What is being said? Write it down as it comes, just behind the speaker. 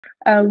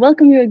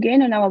Welcome you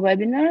again on our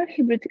webinar,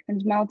 Hybrid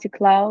and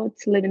Multi-Cloud,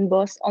 Living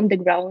Both on the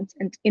Ground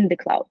and in the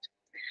Cloud.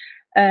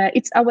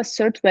 It's our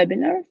third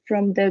webinar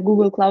from the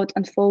Google Cloud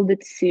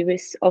Unfolded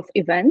series of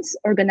events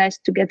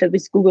organized together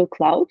with Google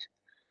Cloud.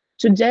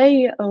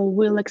 Today,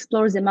 we'll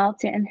explore the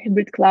multi and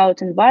hybrid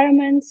cloud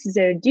environments,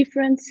 their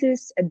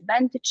differences,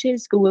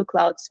 advantages, Google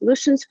Cloud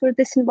solutions for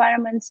these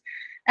environments,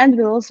 and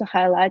we'll also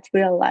highlight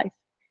real-life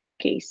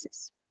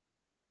cases.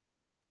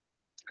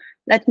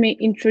 Let me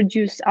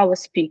introduce our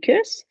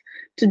speakers.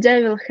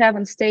 Today we'll have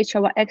on stage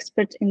our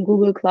expert in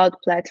Google Cloud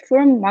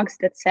Platform, Maksym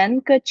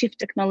Datsenko, Chief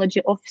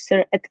Technology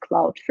Officer at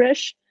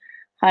Cloudfresh.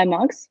 Hi,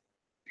 Max.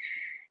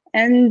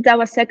 And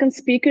our second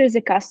speaker is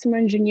a customer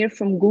engineer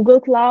from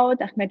Google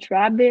Cloud, Ahmed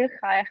Rabie.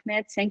 Hi,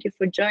 Ahmed. Thank you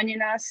for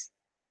joining us.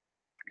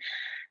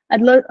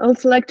 I'd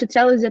also like to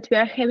tell you that we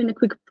are having a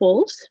quick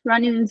polls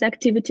running in the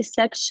activity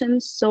section,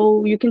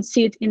 so you can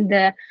see it in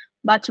the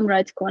bottom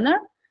right corner.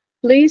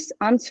 Please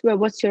answer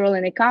what's your role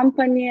in a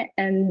company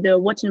and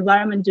what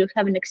environment do you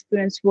have an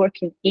experience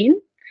working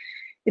in.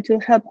 It will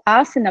help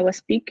us and our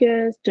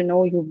speakers to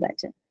know you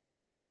better.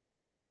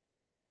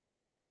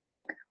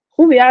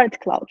 Who we are at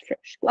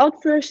Cloudfresh.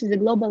 Cloudfresh is a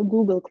global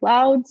Google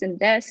Cloud,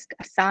 Zendesk,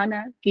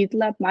 Asana,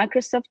 GitLab,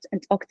 Microsoft,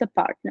 and Okta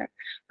partner.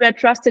 We are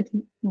trusted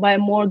by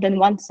more than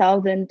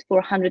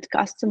 1,400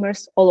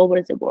 customers all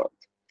over the world.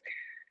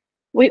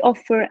 We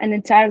offer an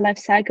entire life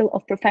cycle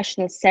of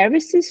professional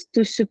services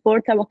to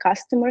support our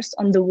customers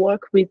on the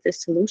work with the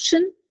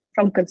solution,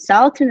 from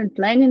consulting and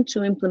planning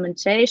to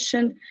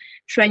implementation,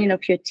 training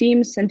of your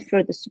teams, and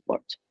further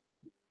support.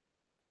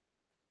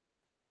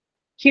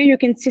 Here you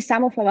can see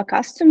some of our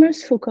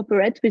customers who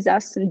cooperate with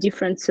us on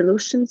different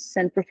solutions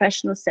and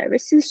professional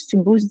services to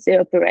boost their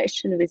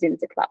operation within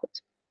the cloud.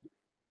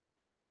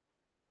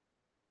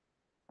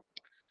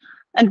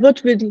 And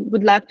what we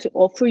would like to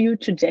offer you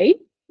today,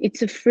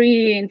 it's a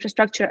free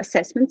infrastructure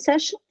assessment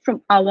session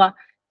from our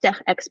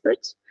tech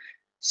experts.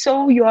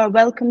 So you are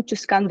welcome to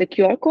scan the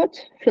QR code,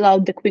 fill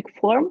out the quick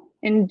form,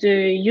 and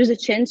use a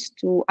chance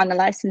to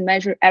analyze and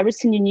measure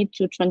everything you need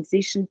to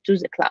transition to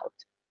the cloud.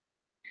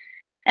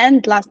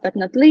 And last but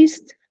not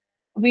least,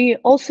 we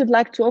also would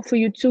like to offer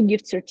you 2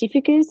 gift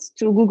certificates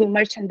to Google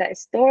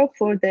Merchandise Store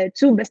for the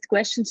 2 best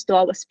questions to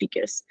our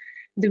speakers.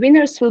 The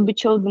winners will be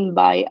chosen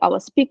by our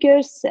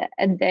speakers at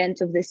the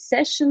end of this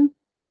session.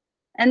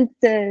 And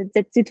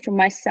that's it from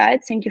my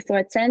side. Thank you for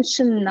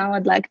attention. Now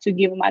I'd like to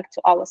give a mic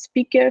to our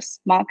speakers.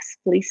 Max,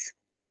 please.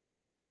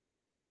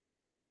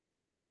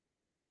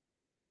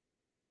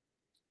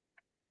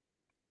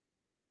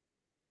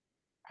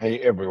 Hey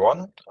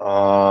everyone.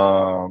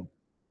 I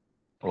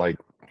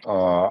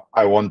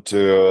want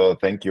to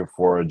thank you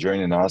for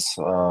joining us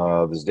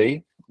this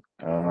day.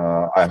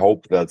 I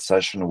hope that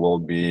session will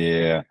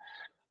be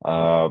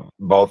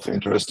both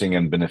interesting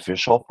and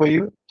beneficial for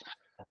you.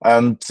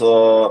 And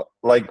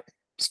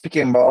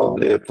speaking about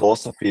the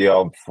philosophy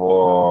of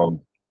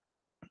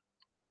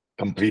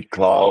complete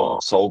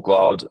cloud, sole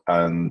cloud,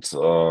 and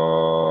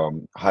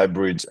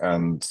hybrid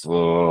and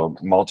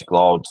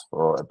multi-cloud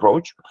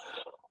approach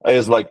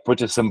is like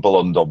pretty simple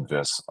and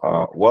obvious.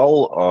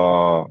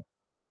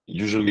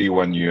 Usually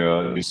when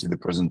you see the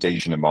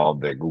presentation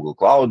about the Google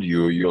Cloud,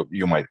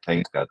 you might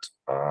think that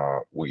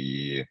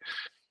we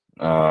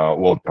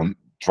will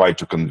try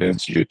to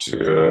convince you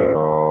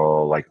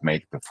to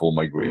make the full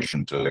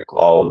migration to the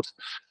cloud,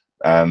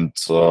 and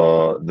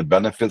the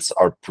benefits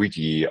are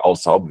pretty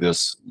also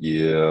obvious.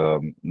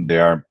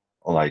 They're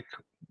like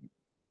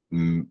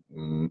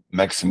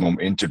maximum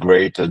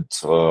integrated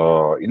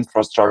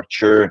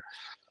infrastructure,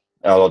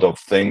 a lot of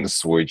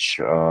things which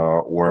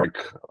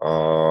work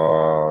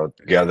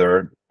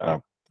together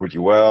pretty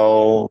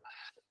well,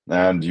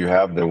 and you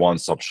have the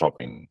one-stop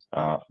shopping.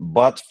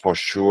 But for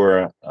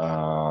sure,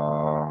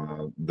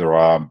 there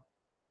are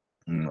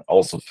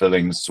also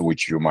feelings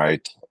which you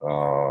might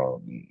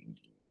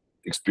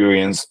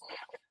experience,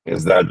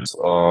 is that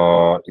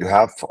you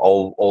have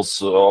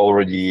also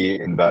already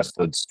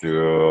invested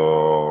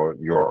to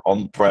your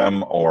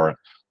on-prem or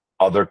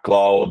other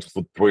cloud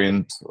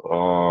footprint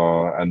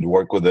and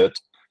work with it,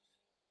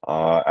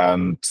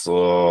 and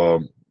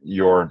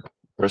your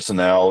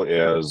personnel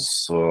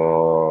is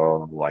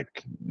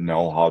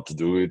know how to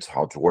do it,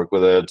 how to work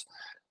with it,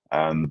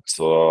 and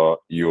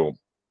you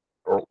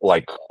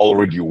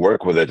already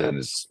work with it, and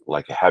it's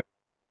happy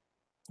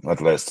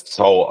at least.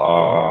 So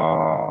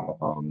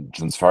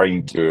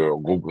transferring to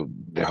Google,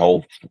 the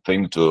whole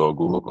thing to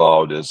Google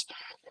Cloud is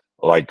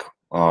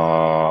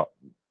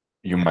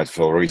you might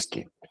feel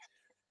risky.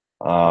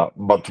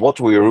 But what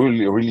we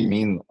really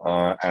mean,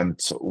 and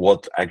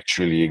what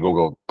actually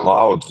Google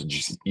Cloud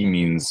GCP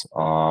means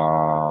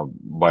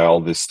by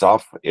all this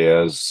stuff,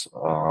 is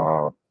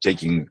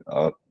taking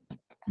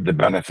the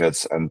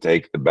benefits and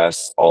take the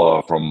best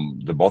from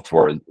the both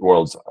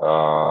worlds.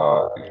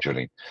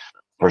 Actually,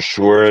 for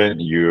sure,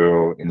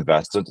 you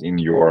invested in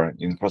your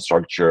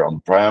infrastructure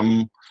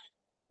on-prem,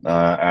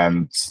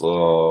 and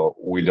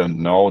we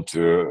don't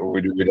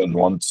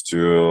want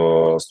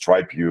to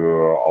stripe you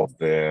of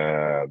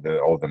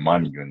the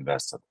money you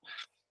invested.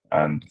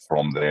 and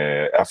from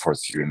the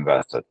efforts you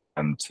invested.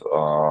 And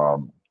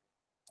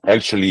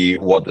actually,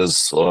 what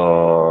is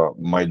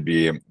might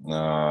be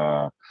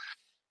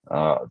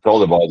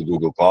told about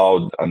Google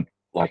Cloud, and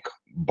like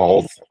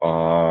both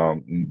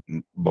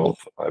both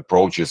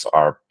approaches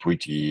are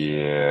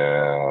pretty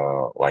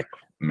like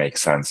make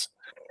sense,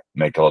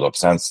 make a lot of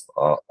sense,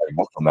 like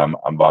both of them.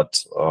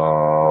 But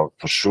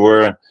for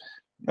sure,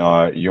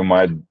 you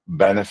might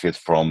benefit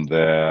from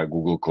the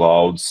Google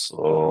Cloud's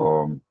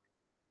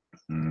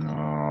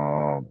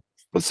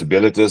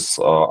possibilities,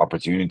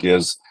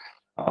 opportunities,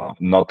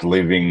 not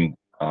living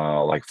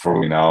like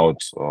throwing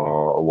out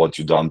what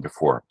you've done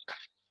before.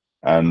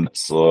 And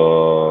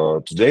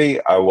today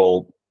I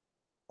will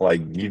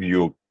like give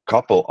you a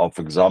couple of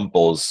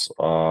examples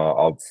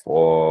of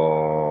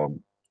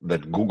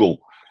that Google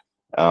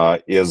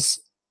is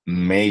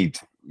made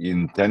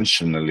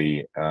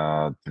intentionally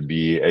to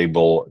be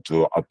able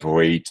to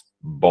operate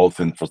both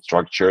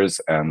infrastructures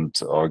and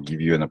give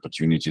you an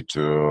opportunity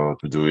to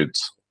do it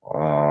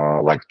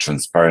like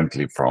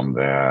transparently from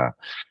the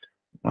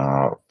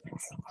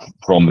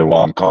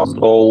one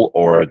console,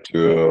 or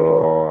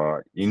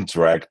to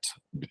interact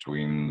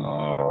between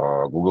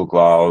Google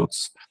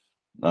Cloud's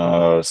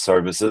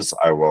services.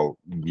 I will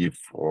give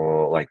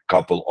like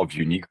couple of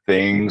unique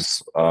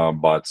things,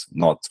 but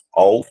not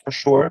all for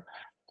sure.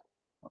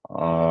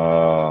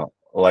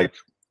 Like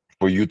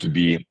for you to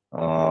be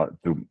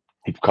to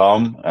keep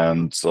calm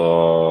and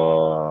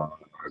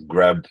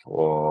grab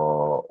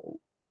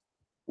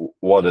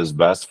what is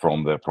best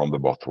from the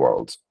both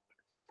worlds.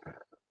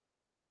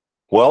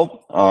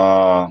 Well,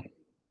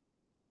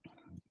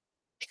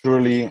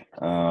 surely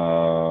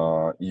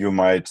you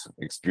might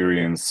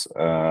experience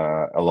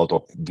a lot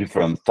of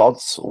different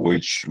thoughts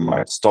which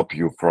might stop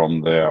you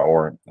from the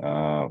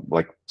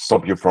like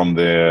stop you from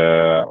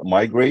the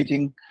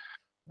migrating.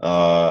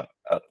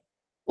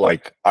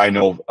 Like I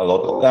know a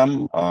lot of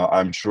them.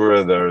 I'm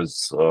sure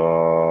there's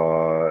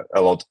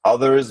a lot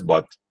others,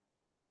 but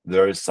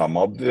there is some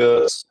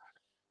obvious.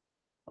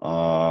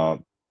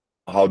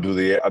 How do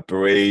they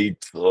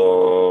operate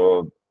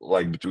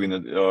like between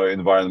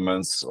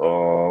environments?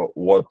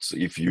 What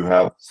if you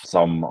have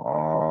some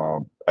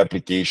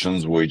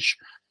applications which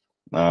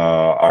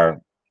are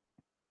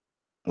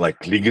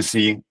like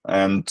legacy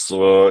and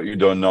you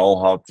don't know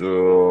how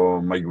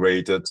to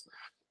migrate it?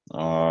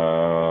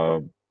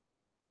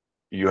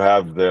 You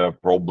have the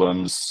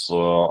problems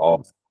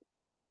of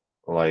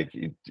like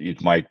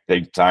it might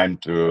take time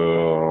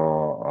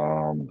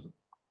to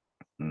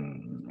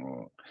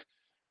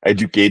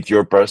educate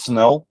your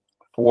personnel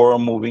for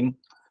moving,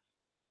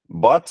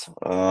 but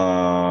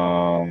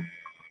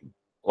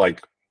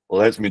like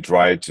let me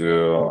try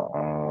to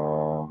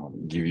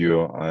give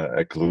you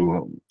a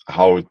clue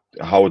how it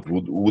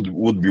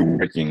would be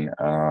working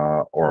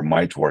or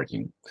might work.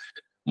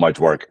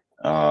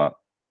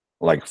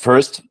 Like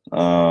first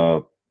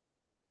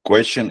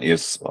question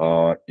is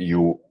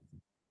you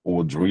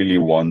would really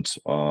want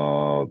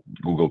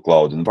Google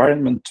Cloud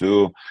environment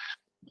to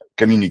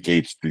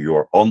communicate to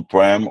your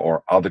on-prem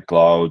or other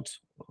cloud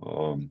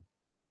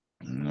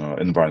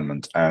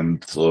environment.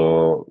 And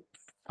for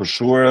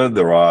sure,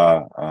 there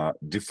are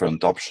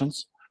different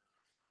options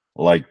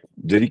like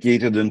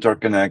dedicated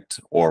interconnect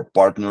or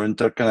partner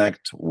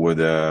interconnect with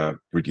a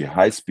pretty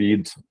high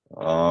speed,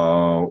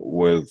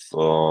 with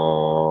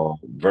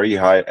very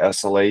high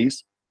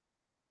SLAs.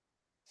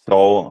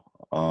 So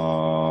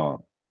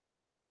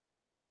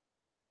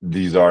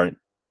these are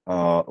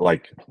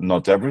like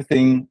not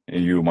everything.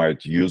 You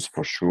might use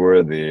for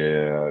sure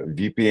the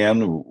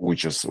VPN,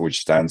 which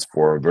stands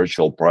for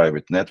Virtual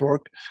Private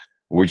Network,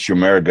 which you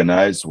may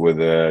organize with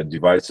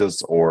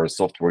devices or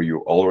software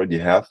you already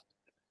have.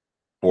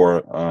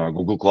 For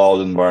Google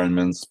Cloud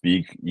environments,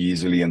 speak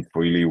easily and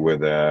freely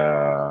with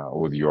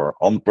your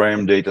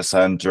on-prem data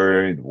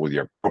center, with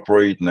your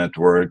corporate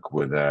network,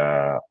 with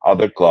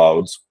other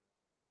clouds.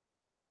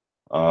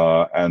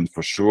 And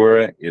for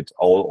sure, it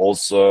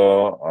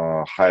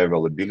also high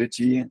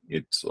availability.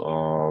 It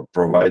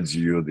provides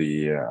you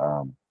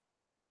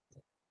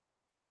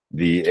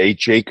the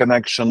HA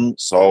connection,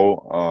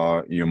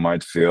 so you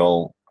might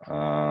feel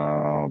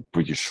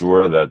pretty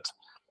sure that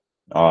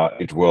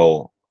it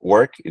will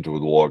work. It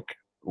will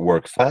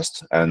work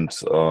fast, and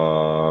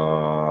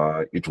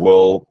it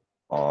will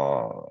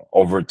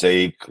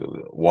overtake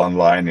one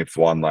line if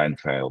one line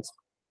fails.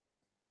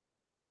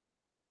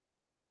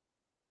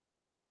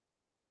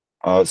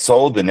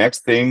 So the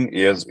next thing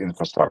is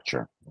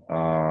infrastructure.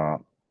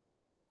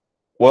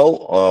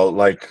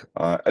 Like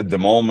at the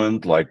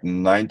moment, like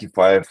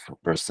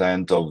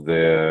 95% of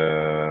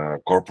the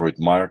corporate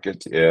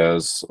market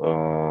is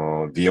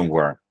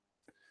VMware.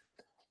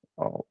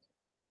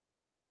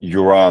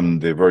 You run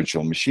the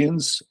virtual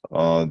machines.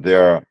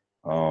 They're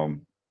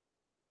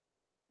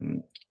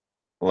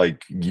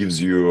like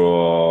gives you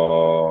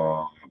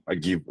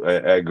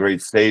a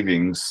great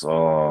savings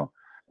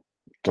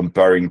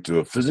comparing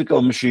to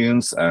physical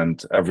machines,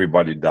 and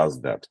everybody does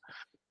that.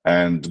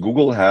 And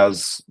Google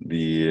has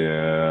the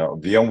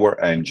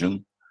VMware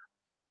engine,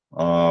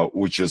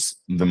 which is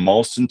the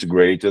most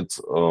integrated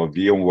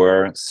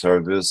VMware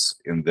service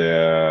in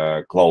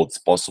the clouds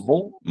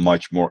possible,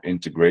 much more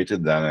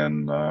integrated than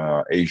in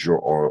Azure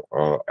or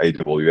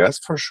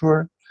AWS for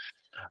sure.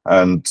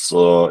 And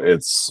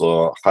it's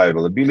high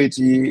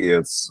availability,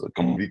 it's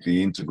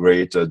completely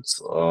integrated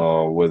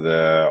with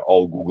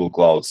all Google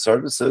Cloud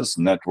services,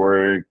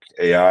 network,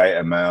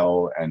 AI,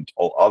 ML, and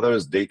all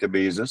others,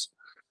 databases.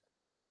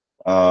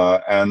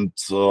 And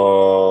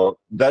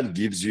that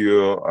gives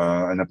you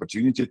an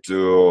opportunity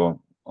to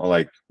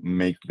like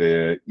make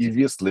the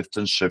easiest lift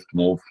and shift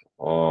move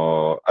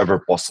ever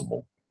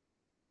possible.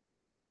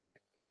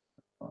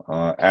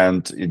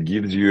 And it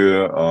gives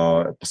you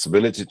a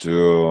possibility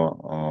to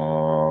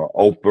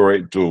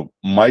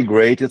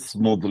migrate it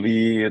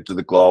smoothly to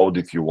the cloud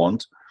if you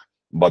want,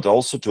 but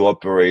also to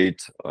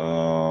operate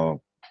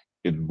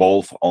it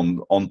both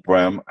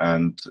on-prem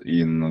and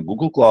in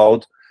Google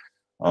Cloud,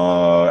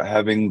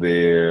 having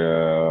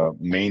the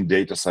main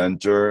data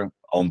center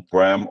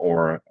on-prem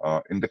or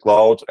in the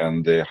cloud,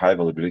 and the high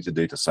availability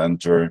data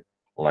center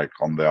like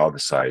on the other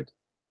side.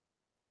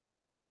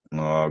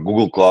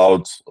 Google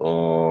Cloud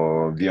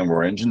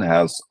VMware Engine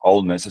has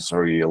all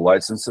necessary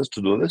licenses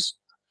to do this.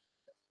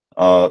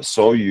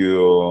 So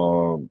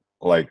you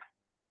like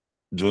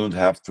do not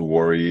have to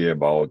worry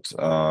about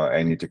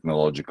any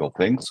technological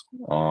things.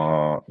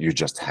 You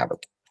just have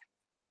it.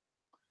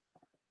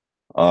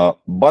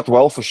 But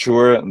well, for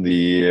sure,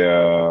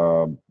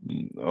 the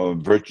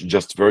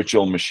just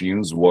virtual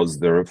machines was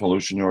the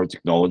revolutionary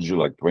technology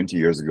like 20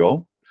 years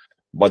ago.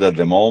 But at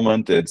the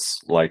moment, it's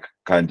like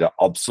kind of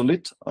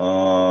obsolete.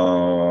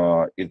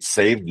 It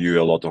saved you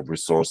a lot of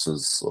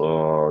resources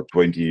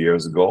 20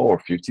 years ago or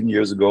 15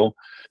 years ago.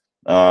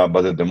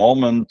 But at the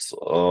moment,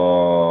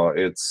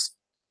 it's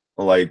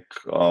like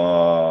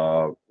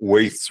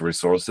wastes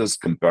resources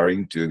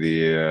comparing to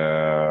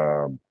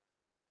the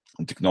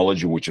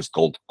technology which is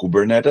called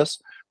Kubernetes,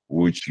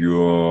 which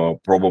you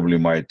probably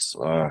might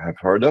have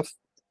heard of.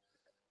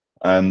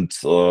 And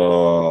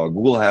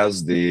Google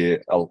has the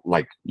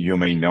like you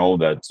may know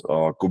that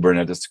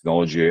Kubernetes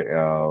technology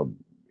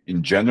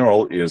in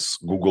general is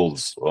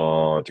Google's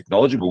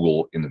technology.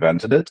 Google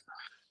invented it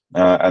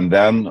and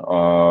then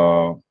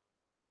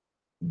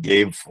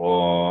gave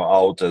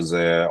out as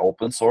a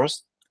open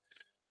source.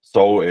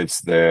 So it's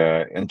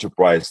the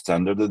enterprise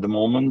standard at the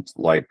moment,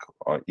 like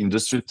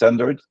industry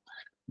standard.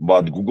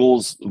 But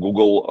Google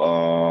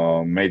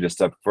made a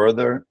step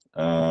further.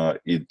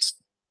 It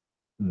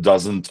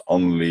doesn't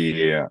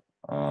only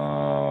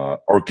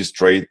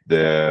orchestrate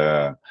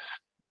the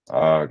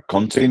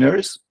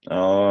containers,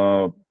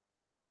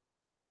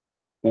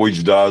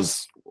 which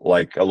does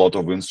like a lot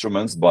of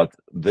instruments, but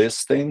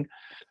this thing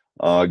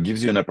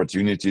gives you an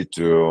opportunity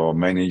to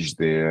manage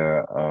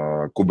the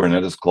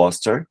Kubernetes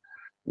cluster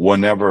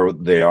whenever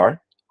they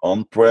are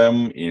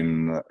on-prem,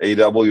 in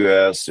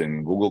AWS,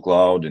 in Google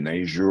Cloud, in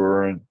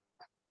Azure,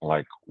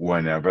 like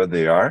whenever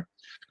they are.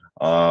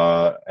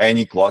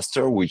 Any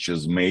cluster which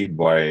is made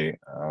by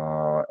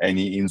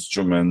any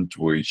instrument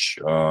which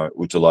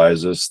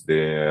utilizes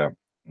the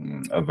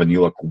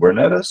vanilla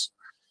Kubernetes.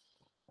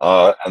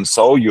 And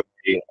so you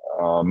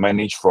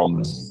manage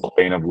from the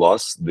pane of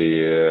glass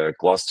the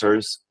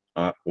clusters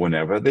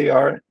whenever they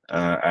are,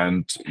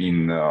 and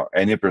in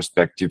any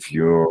perspective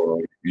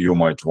you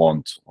might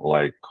want,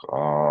 like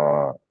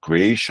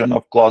creation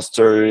of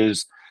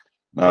clusters,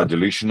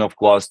 deletion of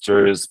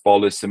clusters,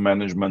 policy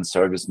management,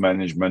 service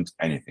management,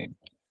 anything,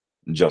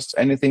 just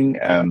anything.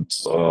 And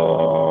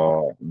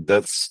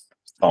that's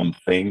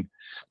something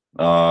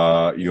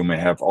you may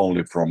have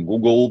only from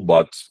Google,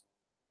 but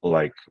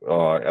like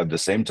at the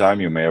same time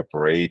you may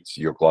operate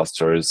your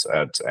clusters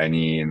at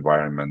any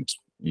environment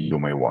you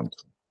may want.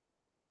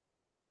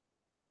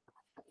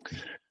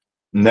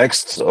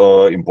 Next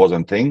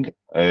important thing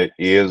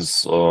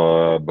is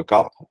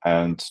backup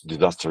and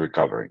disaster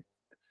recovery.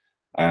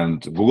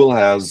 And Google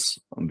has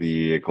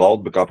the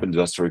Cloud Backup and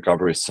Disaster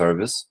Recovery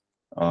service,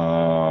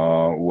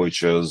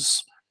 which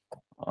is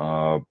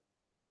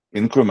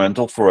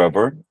incremental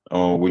forever,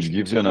 which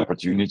gives you an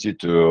opportunity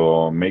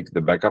to make the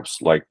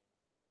backups like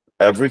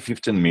every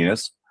 15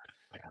 minutes,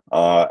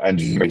 and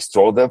you may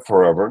store them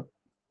forever.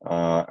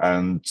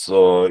 And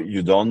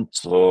you don't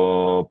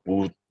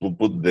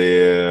put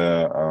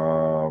the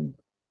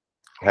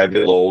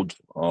heavy load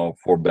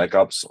for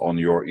backups on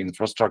your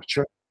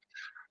infrastructure.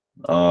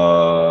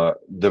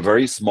 The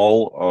very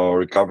small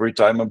recovery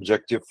time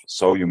objective,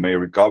 so you may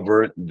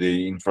recover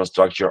the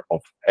infrastructure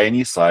of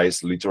any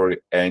size, literally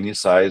any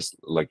size,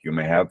 like you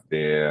may have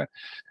the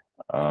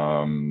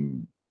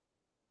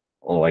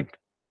like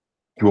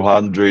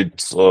 200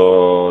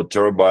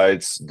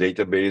 terabytes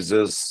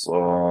databases,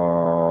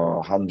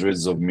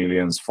 hundreds of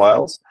millions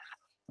files.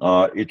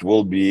 It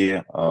will be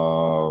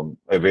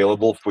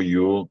available for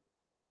you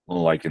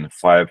like in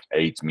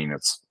 5-8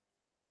 minutes.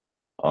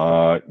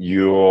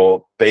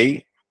 You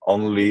pay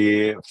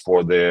only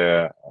for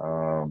the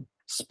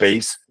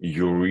space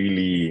you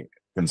really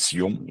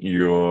consume.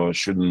 You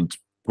shouldn't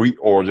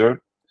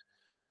pre-order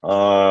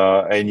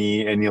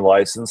any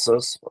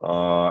licenses,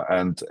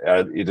 and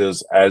it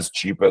is as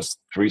cheap as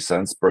 3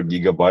 cents per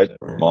gigabyte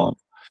per month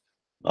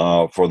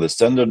for the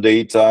standard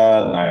data,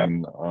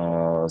 and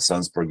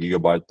cents per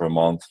gigabyte per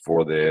month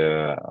for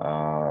the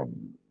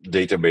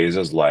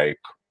databases like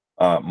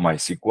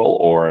MySQL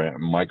or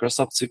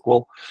Microsoft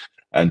SQL,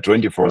 and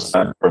 24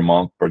 cents per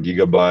month per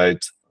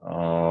gigabyte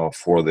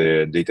for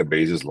the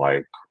databases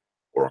like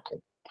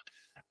Oracle.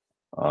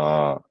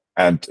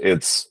 And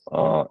it's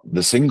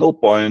the single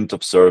point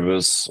of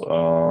service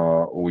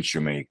which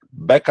you make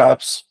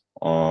backups,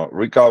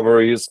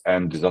 recoveries,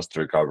 and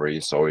disaster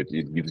recovery. So it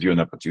gives you an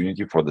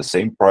opportunity for the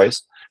same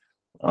price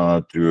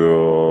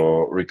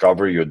to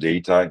recover your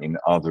data in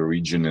other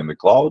region in the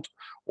cloud,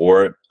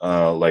 or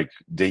like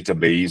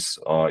database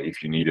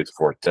if you need it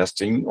for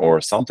testing or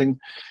something.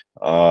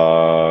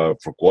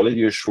 For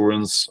quality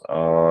assurance,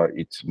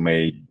 it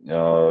may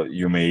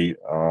you may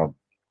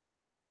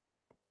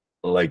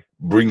like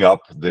bring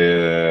up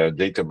the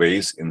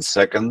database in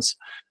seconds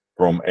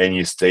from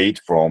any state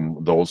from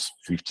those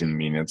 15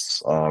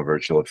 minutes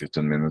virtual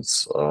 15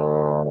 minutes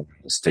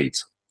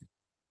states.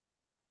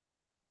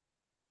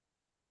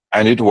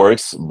 And it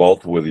works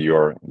both with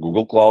your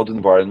Google Cloud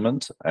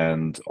environment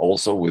and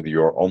also with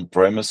your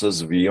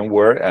on-premises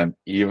VMware, and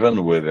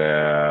even with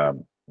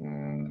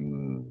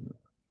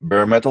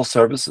bare metal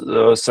servers.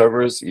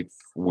 If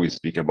we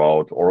speak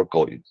about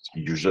Oracle, it's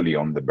usually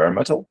on the bare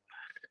metal.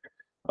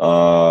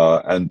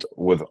 And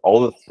with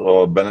all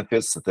the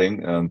benefits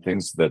and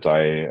things that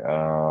I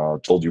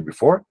told you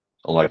before,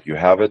 like you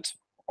have it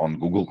on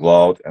Google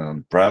Cloud and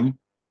on-prem.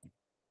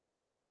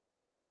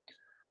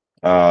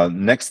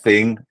 Next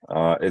thing,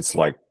 it's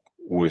like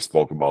we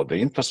spoke about the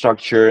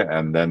infrastructure,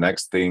 and the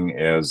next thing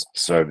is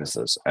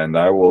services. And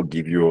I will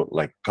give you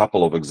like a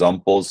couple of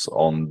examples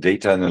on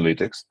data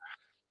analytics.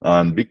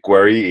 And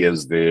BigQuery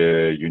is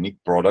the unique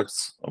product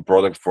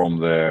from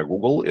the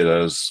Google. It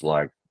is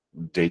like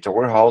data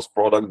warehouse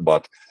product,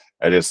 but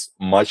it is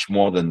much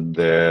more than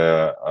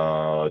the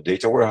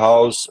data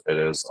warehouse. It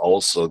is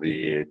also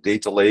the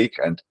data lake,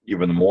 and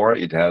even more,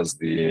 it has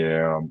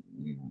the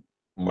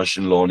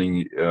machine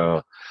learning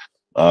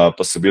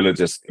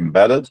possibilities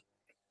embedded,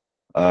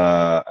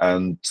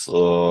 and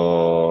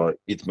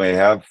it may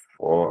have,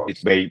 or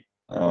it may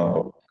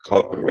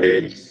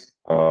cooperate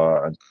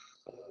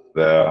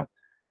the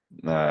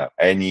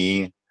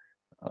any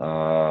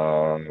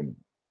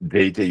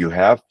data you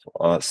have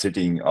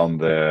sitting on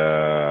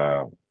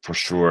the, for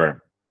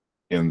sure,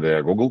 in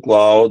the Google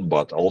Cloud,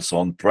 but also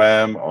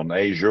on-prem, on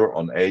Azure,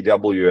 on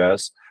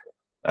AWS,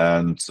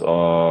 and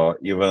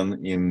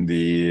even in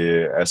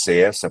the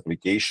SaaS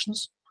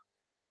applications.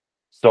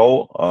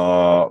 So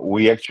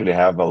we actually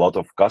have a lot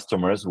of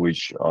customers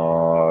which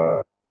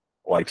are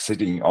like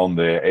sitting on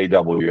the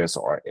AWS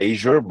or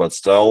Azure, but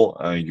still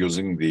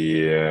using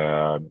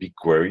the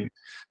BigQuery,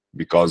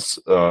 because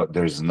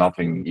there's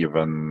nothing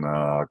even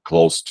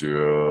close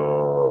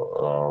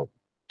to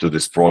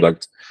this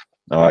product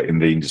in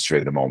the industry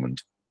at the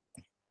moment.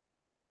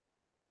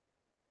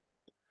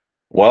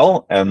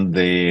 Well, and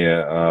the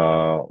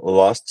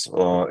last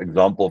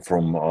example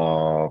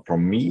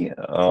from me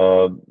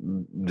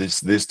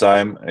this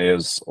time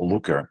is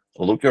Looker.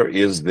 Looker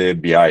is the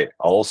BI,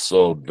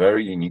 also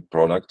very unique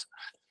product,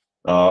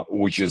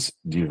 which is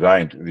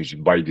designed,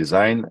 which by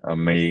design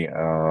may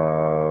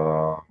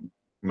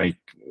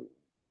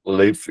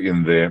live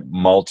in the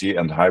multi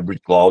and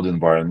hybrid cloud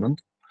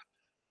environment.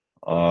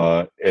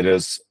 It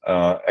is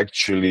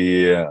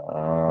actually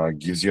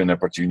gives you an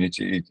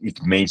opportunity.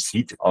 It may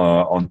sit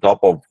on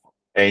top of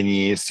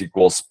any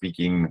SQL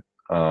speaking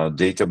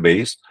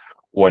database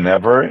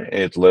whenever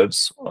it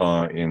lives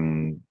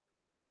in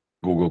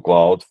Google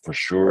Cloud, for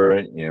sure,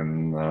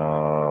 in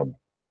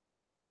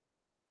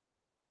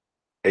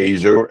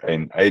Azure,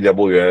 in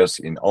AWS,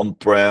 in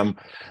on-prem,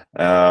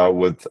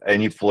 with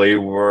any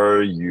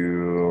flavor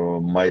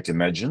you might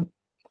imagine.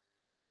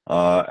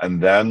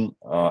 And then,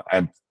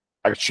 and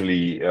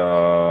actually,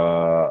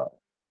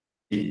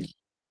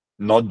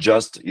 not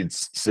just it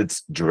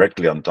sits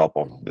directly on top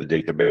of the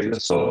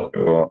database, so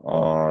you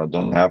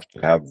don't have to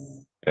have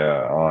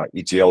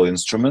ETL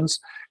instruments.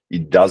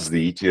 It does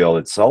the ETL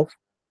itself,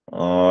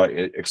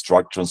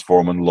 extract,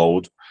 transform, and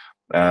load,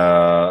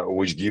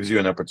 which gives you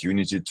an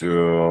opportunity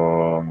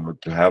to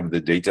have the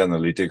data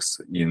analytics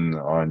in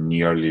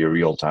nearly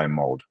real-time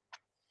mode.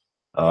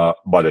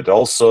 But it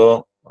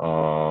also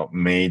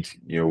made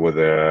with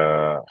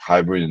a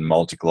hybrid and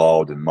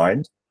multi-cloud in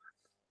mind.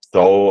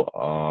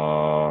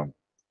 So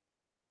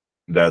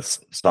that's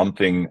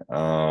something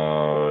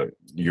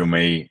you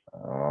may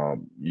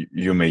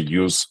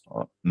use,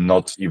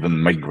 not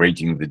even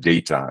migrating the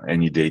data,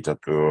 any data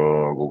to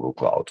Google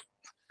Cloud.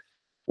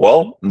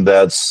 Well,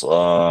 that's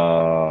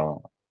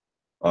all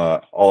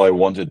I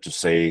wanted to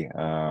say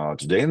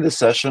today in this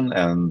session.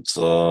 And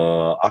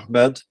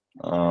Ahmed,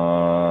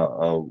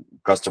 a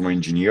customer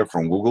engineer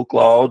from Google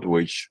Cloud,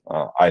 which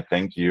I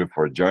thank you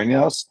for joining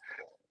us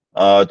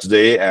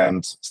today,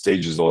 and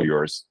stage is all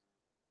yours.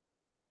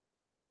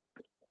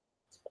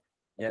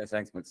 Yeah,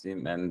 thanks,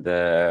 Maksym. And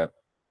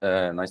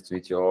Nice to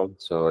meet you all.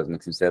 So as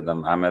Maksym said,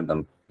 I'm Ahmed.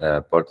 I'm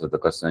part of the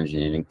custom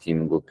engineering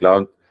team in Google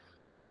Cloud.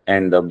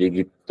 And I'll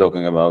be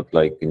talking about,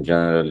 like, in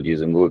general,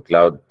 using Google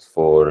Cloud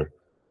for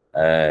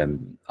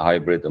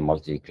hybrid and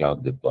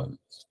multi-cloud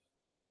deployments.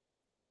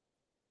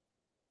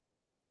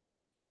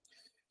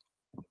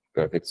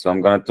 Perfect. So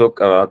I'm going to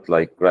talk about,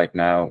 like, right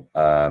now,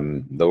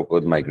 the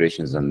low-code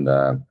migrations and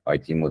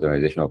IT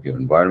modernization of your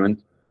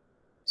environment.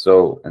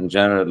 So in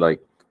general,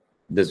 like,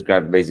 this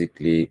graph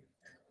basically,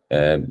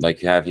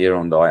 like you have here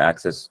on the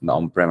y-axis, the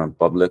on-prem and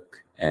public,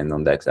 and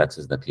on the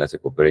x-axis, the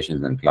classic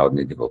operations and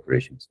cloud-native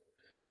operations.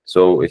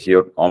 So if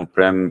you're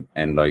on-prem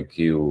and, like,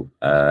 you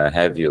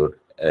have your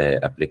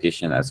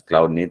application as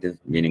cloud-native,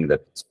 meaning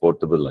that it's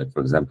portable, like,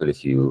 for example,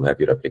 if you have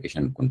your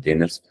application in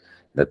containers,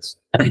 that's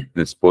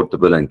it's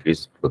portable and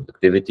increased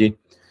productivity.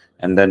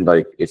 And then,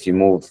 like, if you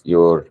move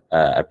your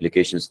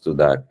applications to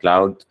the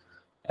cloud,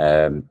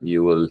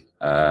 you will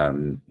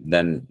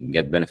then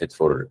get benefit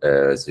for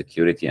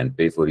security and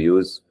pay for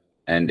use.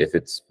 And if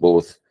it's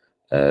both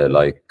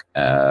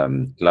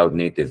cloud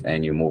native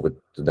and you move it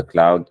to the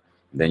cloud,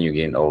 then you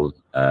gain all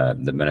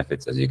the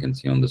benefits, as you can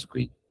see on the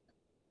screen.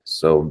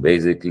 So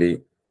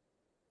basically,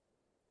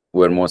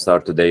 where most are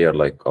today are,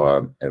 like,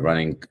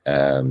 running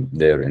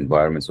their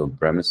environments on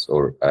premise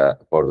or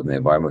part of the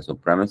environments on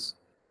premise.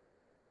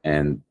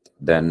 And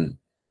then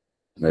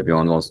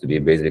everyone wants to be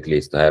basically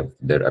is to have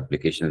their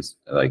applications,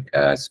 like,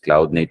 as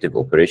cloud native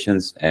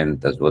operations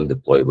and as well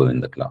deployable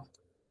in the cloud.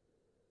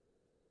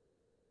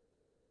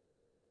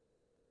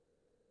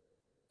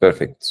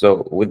 Perfect.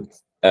 So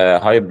with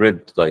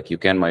hybrid, like, you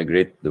can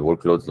migrate the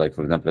workloads, like,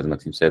 for example, as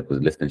Maksym said,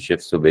 with lift and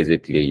shift. So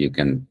basically you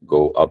can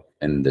go up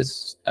in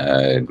this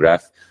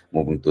graph,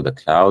 moving to the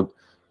cloud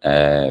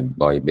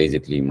by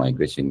basically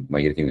migrating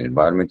your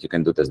environment. You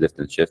can do it as lift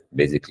and shift,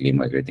 basically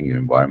migrating your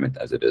environment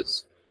as it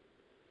is.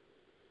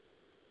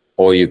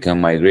 Or you can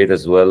migrate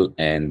as well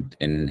and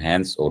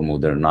enhance or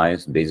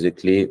modernize,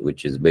 basically,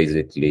 which is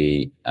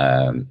basically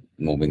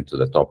moving to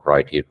the top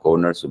right here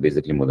corner. So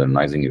basically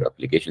modernizing your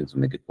application to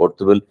make it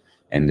portable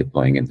and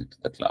deploying it into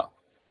the cloud.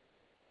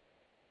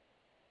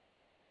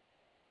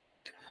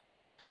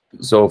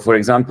 So for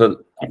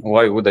example,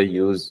 why would I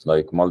use,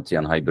 like, multi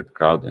and hybrid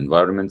cloud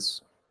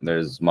environments?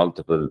 There's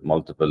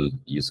multiple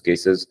use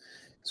cases.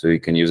 So you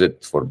can use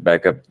it for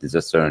backup,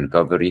 disaster and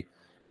recovery.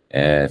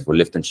 For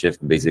lift and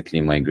shift, basically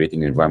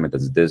migrating your environment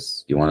as it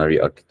is. You want to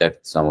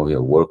re-architect some of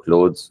your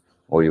workloads,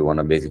 or you want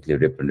to basically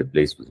rip and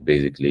replace with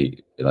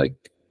basically like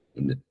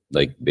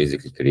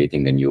basically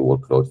creating a new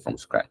workload from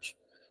scratch.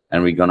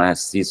 And we're gonna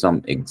see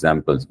some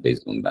examples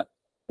based on that.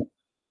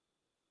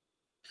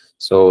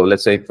 So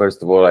let's say,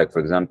 first of all, like, for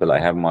example, I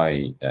have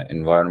my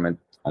environment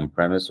on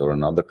premise or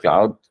another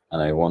cloud,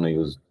 and I want to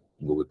use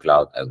Google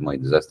Cloud as my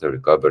disaster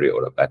recovery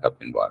or a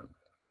backup environment.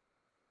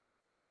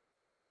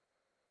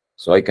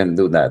 So I can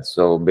do that.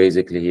 So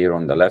basically here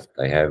on the left,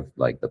 I have,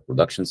 like, the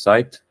production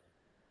site.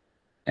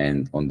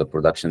 And on the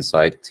production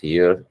site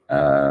here,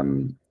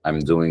 I'm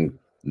doing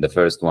the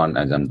first one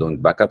as I'm doing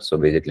backup. So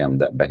basically I'm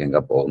backing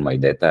up all my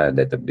data,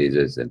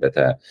 databases and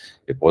data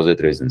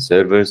repositories and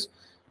servers.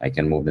 I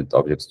can move into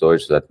object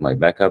storage, so that's my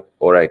backup,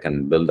 or I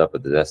can build up a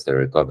disaster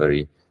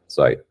recovery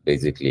site.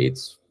 Basically,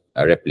 it's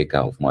a replica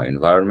of my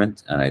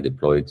environment, and I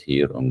deploy it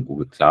here on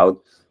Google Cloud.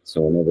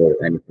 So whenever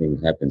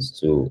anything happens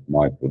to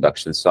my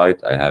production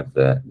site, I have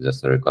the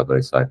disaster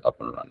recovery site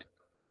up and running.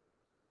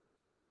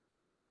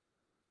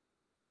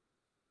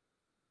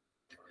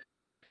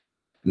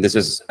 This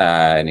is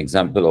an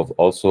example of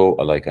also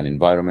like an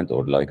environment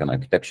or like an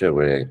architecture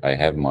where I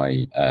have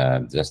my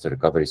disaster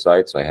recovery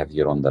site. So I have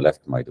here on the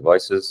left my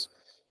devices,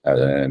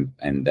 and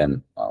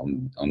then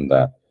on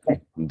the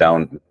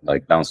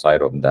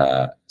downside of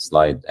the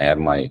slide, I have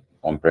my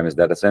on-premise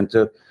data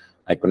center.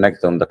 I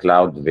connect on the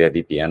cloud via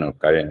VPN or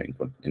carrier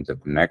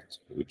interconnect,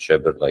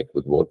 whichever, like,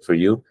 would work for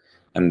you.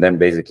 And then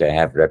basically I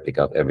have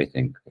replica of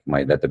everything, of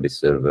my database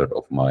server,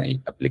 of my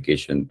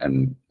application,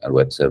 and a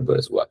web server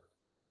as well.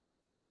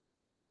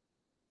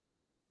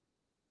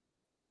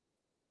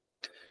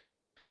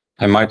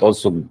 I might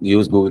also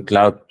use Google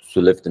Cloud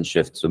to lift and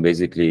shift. So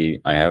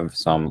basically I have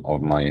some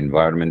of my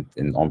environment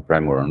in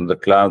on-prem or another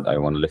cloud. I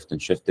want to lift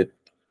and shift it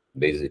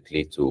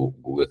basically to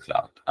Google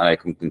Cloud. And I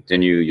can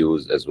continue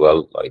use as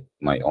well, like,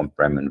 my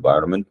on-prem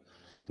environment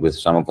with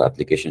some of the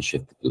application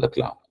shifted to the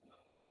cloud.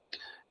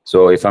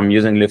 So if I'm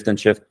using lift and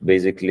shift,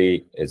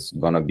 basically it's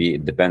gonna be,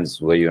 it depends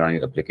where you run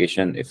your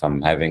application. If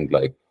I'm having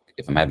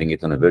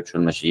it on a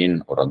virtual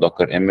machine or a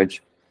Docker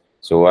image.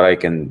 So what I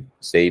can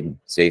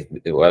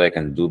what I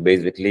can do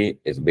basically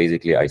is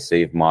I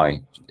save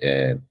my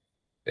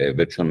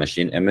virtual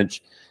machine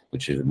image,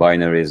 which is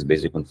binaries,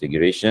 basic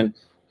configuration.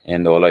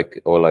 And all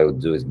I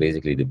would do is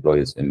basically deploy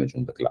this image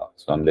on the cloud.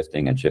 So I'm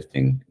lifting and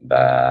shifting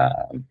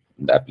the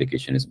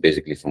application is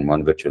basically from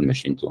one virtual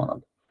machine to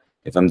another.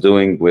 If I'm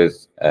dealing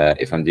with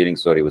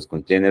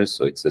containers,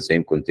 so it's the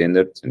same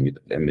container, it's the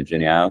image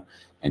anyhow,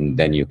 and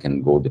then you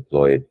can go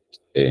deploy it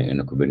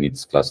in a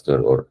Kubernetes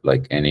cluster or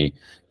like any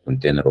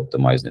container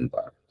optimized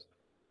environment.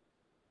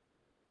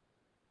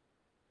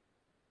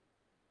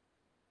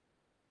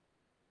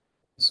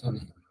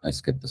 sorry, I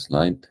skipped the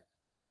slide.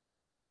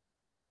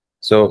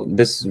 So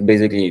this is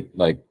basically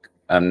like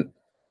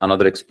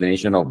another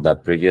explanation of the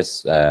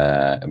previous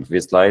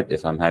slide.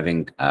 If I'm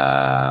having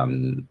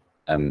an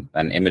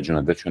image on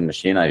a virtual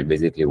machine, I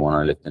basically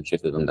want to lift and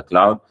shift it on the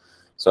cloud.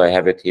 So I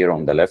have it here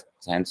on the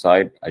left-hand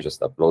side. I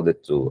just upload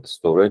it to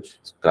storage,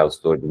 it's cloud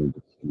storage in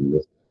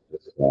this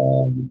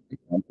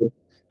example,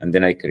 and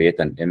then I create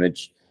an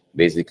image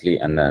basically,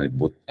 and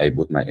then I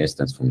put my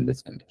instance from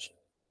this image.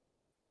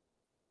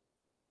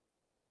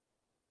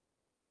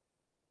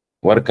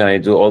 What can I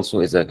do also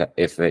is that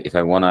if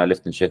I want to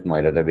lift and shift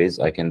my database,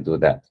 I can do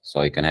that. So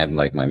I can have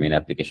like my main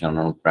application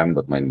on-prem,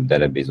 but my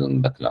database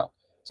on the cloud.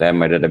 So I have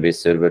my database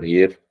server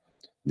here.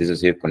 This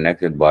is here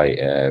connected by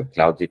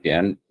Cloud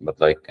VPN, but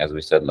like as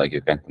we said, like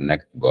you can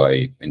connect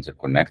by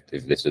interconnect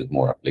if this is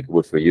more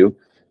applicable for you.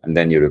 And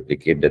then you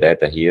replicate the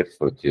data here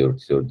for your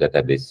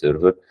database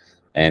server.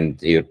 And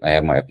here I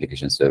have my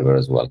application server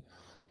as well.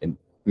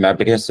 My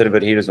application server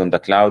here is on the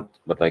cloud,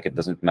 but like it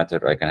doesn't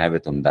matter. I can have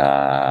it on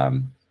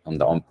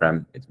the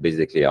on-prem. It's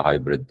basically a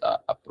hybrid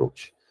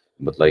approach.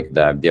 But like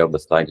the idea of the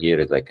slide here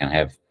is I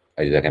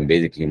can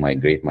basically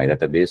migrate my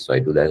database. So I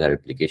do data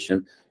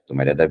replication to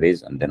my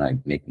database, and then I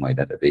make my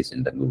database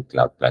in the Google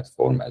Cloud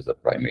Platform as the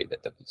primary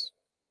database.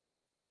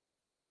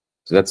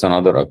 So that's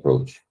another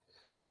approach.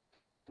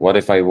 What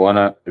if I want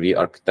to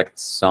re-architect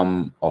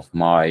some of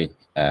my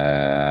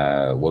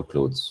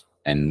workloads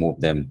and move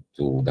them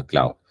to the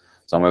cloud?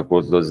 Some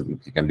workloads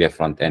can be a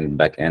front end,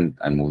 back end,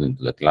 and move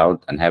into the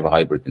cloud and have a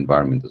hybrid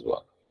environment as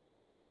well.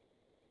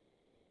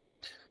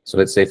 So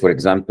let's say, for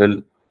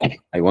example,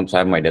 I want to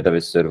have my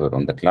database server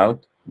on the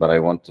cloud, but I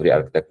want to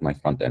re-architect my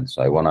front end.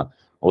 So I want to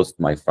host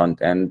my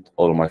front end,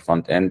 all my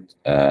front end.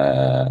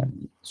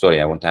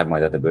 Sorry, I want to have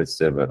my database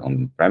server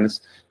on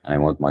premise, and I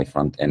want my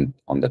front end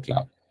on the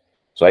cloud.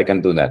 So I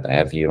can do that. I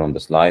have here on the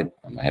slide,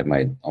 I have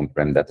my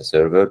on-prem data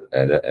server,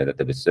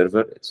 database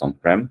server. It's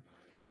on-prem,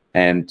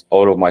 and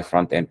all of my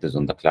front end is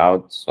on the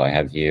cloud. So I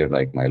have here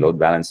like my load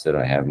balancer.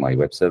 I have my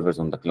web servers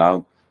on the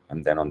cloud,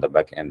 and then on the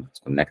back end, it's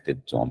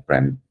connected to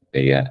on-prem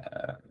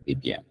via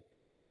VPN.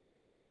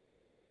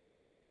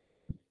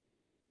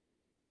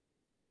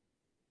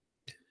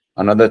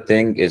 Another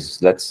thing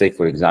is, let's say,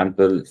 for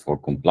example, for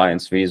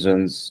compliance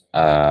reasons,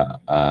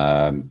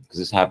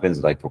 this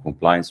happens like for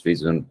compliance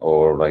reason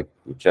or like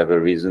whichever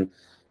reason,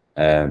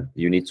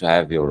 you need to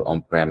have your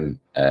on-prem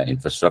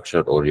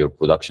infrastructure or your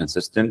production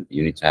system.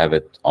 You need to have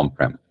it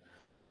on-prem,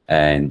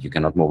 and you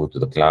cannot move it to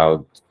the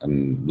cloud,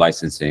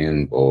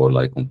 licensing or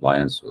like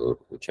compliance or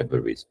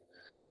whichever reason.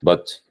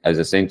 But at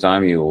the same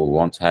time, you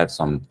want to have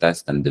some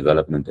test and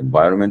development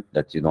environment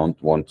that you don't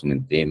want to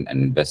maintain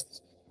and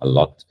invest a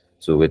lot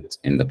to it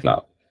in the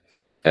cloud.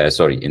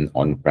 In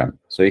on-prem.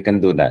 So you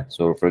can do that.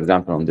 So for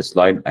example, on this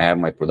slide, I have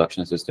my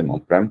production system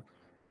on-prem,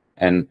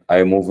 and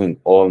I'm moving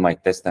all my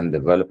test and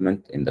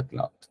development in the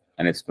cloud.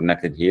 And it's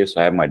connected here.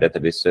 So I have my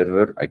database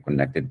server. I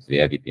connected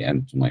via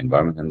VPN to my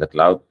environment in the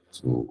cloud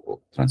to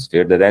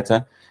transfer the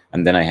data.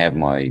 And then I have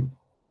my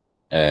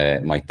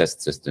my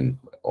test system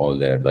all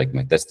there, like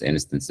my test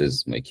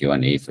instances, my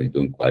Q&A for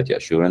doing quality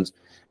assurance.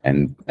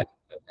 And at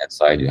that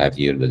side, you have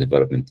here the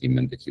development team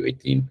and the QA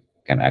team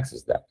can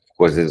access that. Of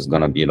course, this is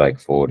going to be like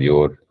for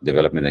your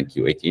development and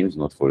QA teams,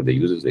 not for the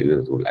users. The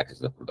users will access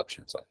the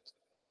production side.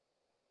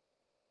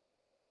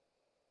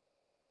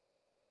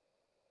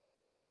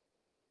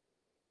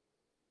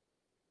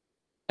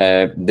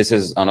 This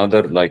is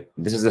another, like,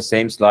 this is the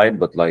same slide,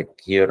 but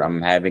like here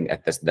I'm having a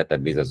test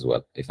database as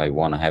well. If I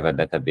want to have a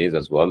database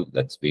as well,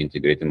 that's be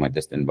integrated in my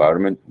test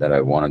environment that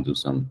I want to do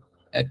some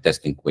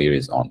testing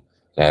queries on.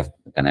 So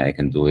I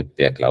can do it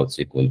via Cloud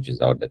SQL, which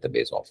is our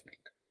database offering.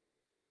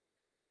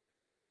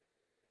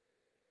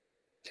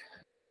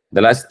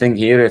 The last thing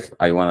here, if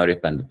I want to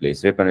rip and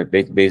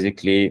replace,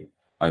 basically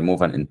I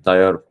move an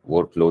entire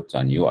workload to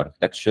a new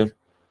architecture,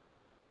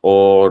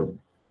 or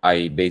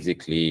I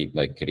basically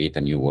like create a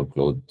new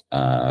workload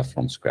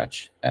from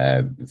scratch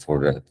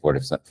for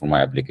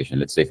my application.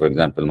 Let's say, for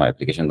example, my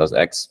application does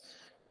X,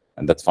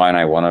 and that's fine.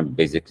 I want to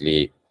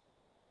basically,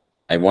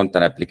 I want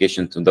an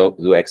application to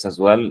do X as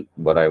well,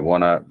 but I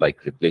want to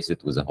like replace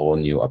it with a whole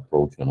new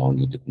approach, a whole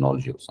new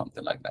technology or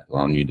something like that,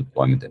 or a new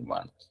deployment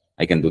environment.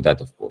 I can do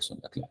that, of course, on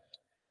the cloud.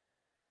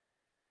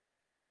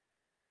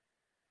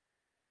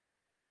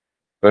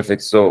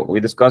 Perfect. So we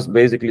discussed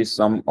basically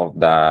some of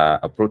the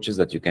approaches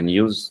that you can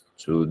use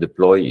to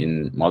deploy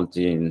in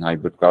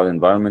hybrid cloud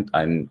environment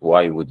and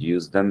why you would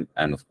use them.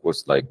 And of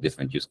course, like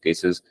different use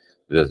cases,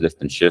 there's lift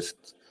and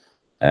shift,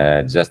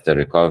 disaster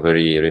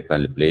recovery, rip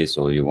and replace,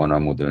 or you want to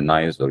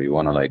modernize, or you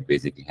want to like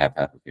basically have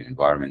half of your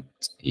environment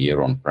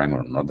here on-prem or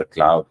another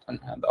cloud,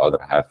 and the other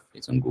half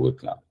is on Google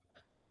Cloud.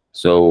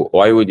 So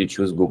why would you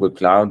choose Google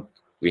Cloud?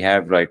 We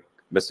have like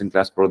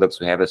best-in-class products.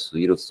 We have a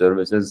suite of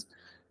services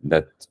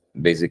that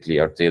basically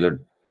are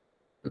tailored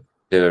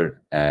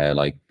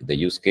like the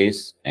use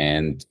case,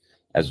 and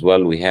as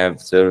well we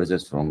have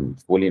services from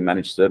fully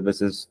managed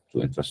services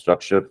to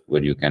infrastructure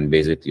where you can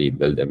basically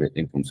build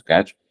everything from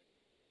scratch.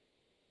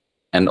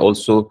 And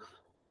also,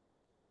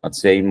 I'd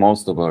say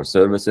most of our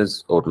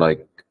services, or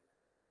like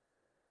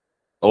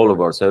all of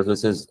our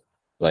services,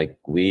 like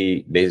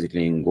we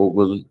basically in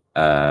Google,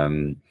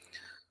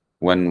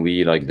 when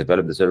we like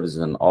develop the services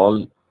and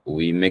all,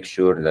 we make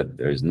sure that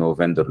there is no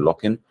vendor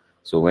lock-in.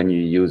 So when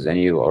you use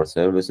any of our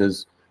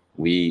services,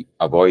 we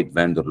avoid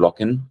vendor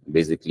lock-in,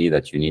 basically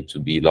that you need to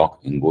be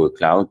locked in Google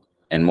Cloud.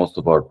 And most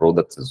of our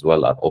products as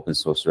well are open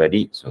source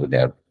ready. So they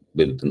are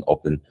built on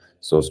open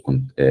source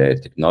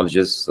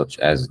technologies, such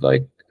as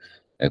like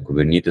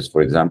Kubernetes,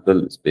 for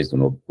example. It's based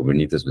on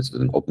Kubernetes, which is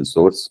an open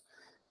source.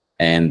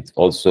 And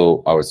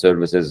also our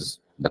services,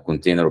 the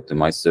container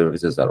optimized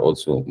services, are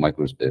also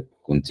micro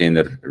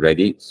container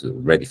ready, so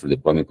ready for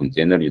deployment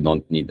container. You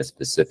don't need a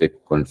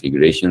specific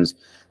configurations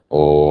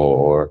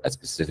or a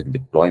specific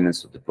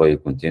deployments to deploy your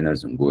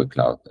containers on Google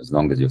Cloud. As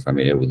long as you're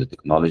familiar with the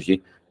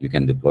technology, you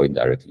can deploy it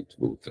directly to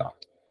Google Cloud.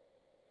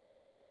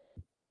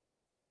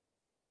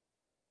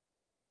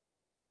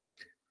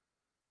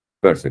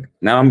 Perfect.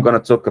 Now I'm going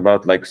to talk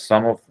about like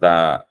some of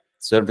the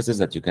services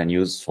that you can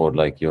use for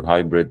like your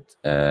hybrid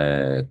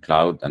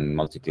cloud and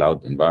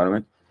multi-cloud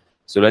environment.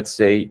 So let's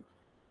say,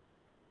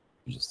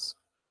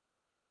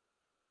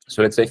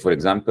 for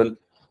example,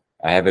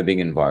 I have a big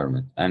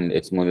environment and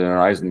it's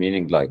modularized,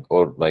 meaning like,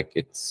 or like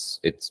it's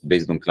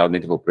based on cloud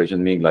native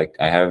operation, meaning like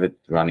I have it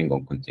running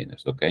on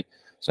containers. Okay,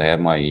 so I have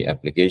my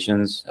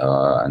applications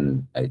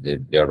and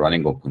they are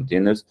running on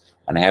containers,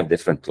 and I have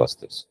different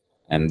clusters.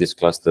 And these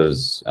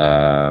clusters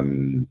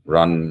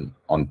run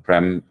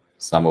on-prem.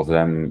 Some of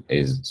them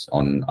is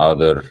on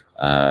other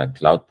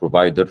cloud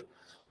provider,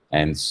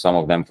 and some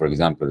of them, for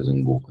example, is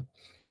in Google.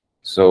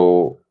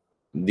 So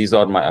these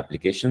are my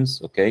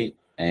applications, okay?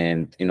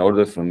 And in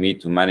order for me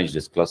to manage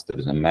these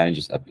clusters and manage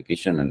this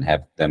application and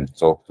have them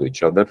talk to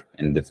each other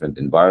in different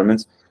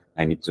environments,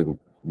 I need to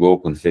go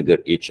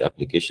configure each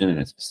application in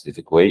a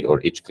specific way,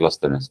 or each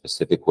cluster in a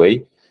specific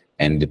way,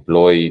 and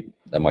deploy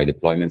my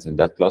deployments in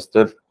that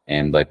cluster,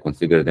 and I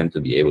configure them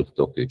to be able to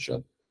talk to each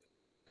other.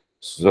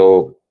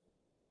 So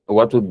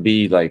what would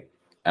be like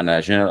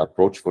a general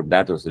approach for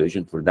that, or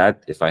solution for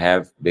that? If I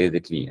have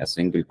basically a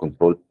single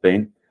control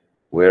plane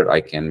where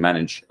I can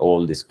manage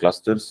all these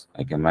clusters,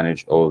 I can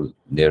manage all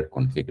their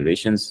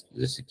configurations,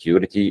 the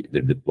security,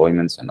 the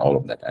deployments, and all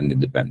of that, and the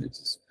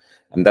dependencies.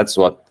 And that's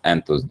what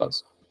Anthos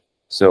does.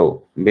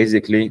 So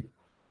basically,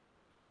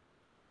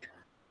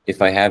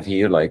 if I have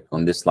here, like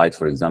on this slide,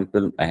 for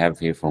example, I have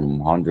here from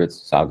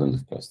hundreds,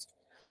 thousands of clusters.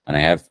 And I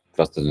have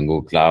clusters in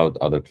Google Cloud,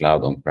 other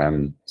cloud,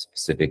 on-prem,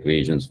 specific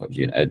regions,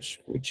 5G and Edge,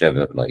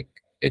 whichever, like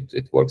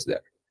it works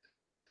there.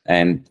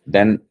 And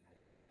then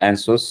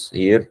Anthos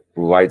here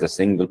provides a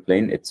single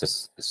plane. It's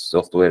a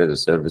software as a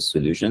service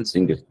solution,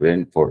 single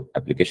plane for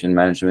application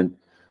management,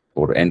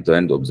 for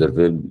end-to-end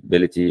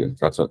observability,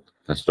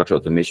 infrastructure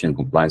automation,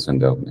 compliance,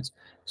 and governance.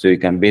 So you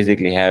can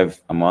basically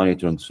have a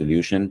monitoring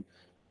solution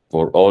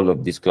for all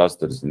of these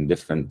clusters in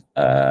different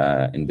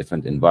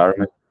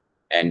environments.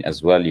 And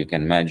as well, you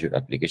can manage your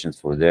applications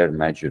for there,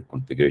 manage your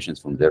configurations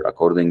from there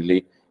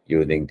accordingly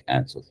using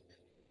Anthos.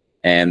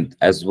 And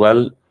as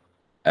well,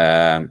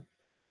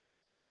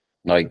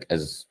 like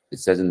as it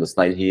says in the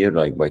slide here,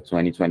 like by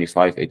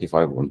 2025,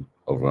 85%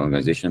 of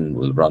organization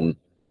will run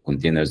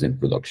containers in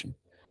production.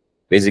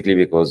 Basically,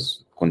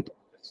 because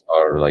containers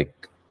are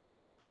like,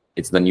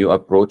 it's the new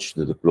approach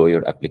to deploy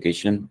your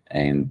application,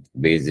 and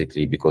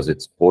basically because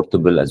it's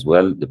portable as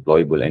well,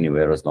 deployable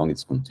anywhere as long as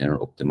it's container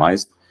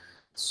optimized.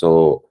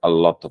 So a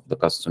lot of the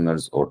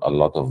customers or a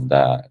lot of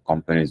the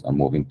companies are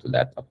moving to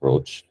that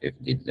approach if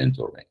they didn't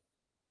already.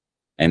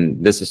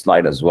 And this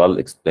slide as well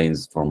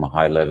explains from a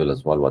high level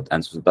as well what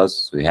Anthos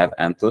does. So you have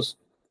Anthos,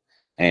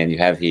 and you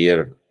have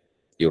here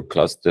your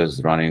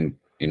clusters running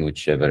in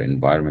whichever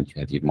environment. You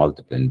have here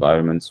multiple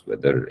environments,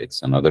 whether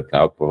it's another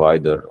cloud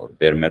provider or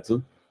bare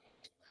metal.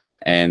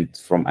 And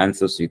from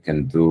Anthos, you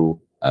can do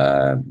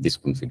these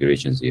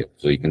configurations here.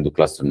 So you can do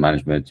cluster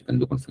management, you can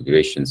do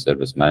configuration,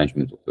 service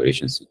management,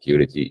 operation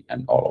security,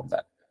 and all of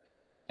that.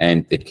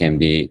 And it can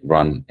be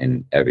run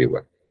in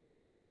everywhere.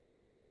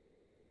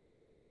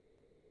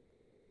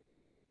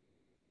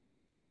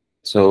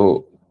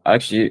 So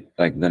actually,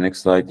 like the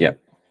next slide, yeah.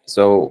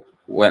 So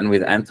when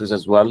with Anthos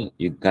as well,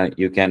 you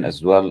can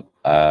as well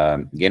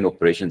gain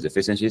operations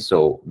efficiency.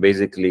 So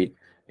basically,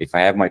 if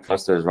I have my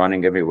clusters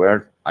running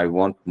everywhere, I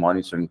want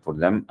monitoring for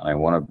them, and I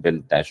want to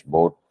build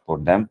dashboard for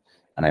them,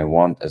 and I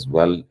want as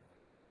well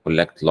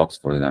collect logs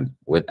for them.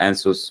 With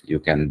Anthos, you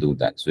can do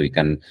that. So you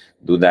can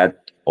do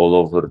that all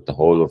over the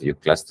whole of your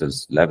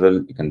clusters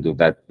level. You can do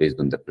that based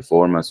on the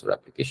performance or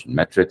application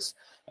metrics,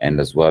 and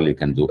as well, you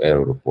can do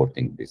error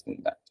reporting based on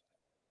that.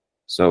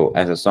 So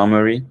as a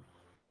summary,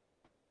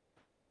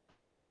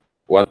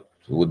 what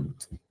would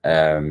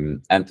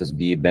Anthos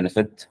be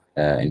benefit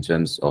in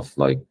terms of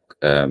like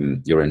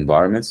your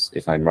environments?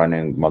 If I'm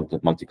running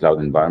multi-cloud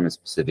environments,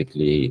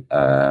 specifically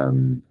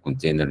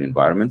container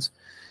environments.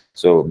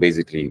 So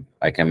basically,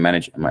 I can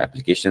manage my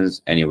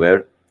applications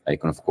anywhere. I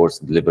can, of course,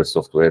 deliver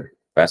software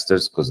faster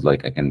because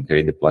like I can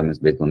create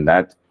deployments based on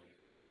that.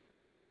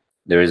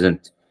 There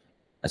isn't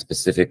a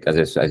specific,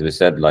 as we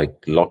said, like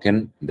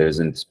lock-in. There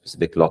isn't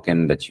specific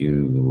lock-in that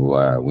you,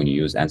 when you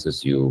use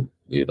Anthos, you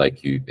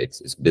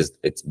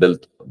it's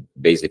built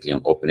basically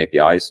on open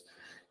APIs.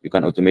 You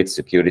can automate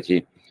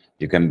security.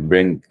 You can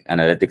bring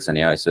analytics and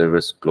AI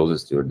servers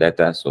closest to your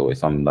data. So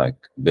if I'm like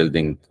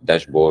building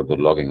dashboard or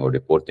logging or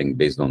reporting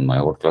based on my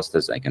whole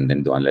clusters, I can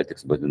then do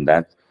analytics based on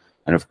that.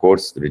 And of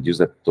course, reduce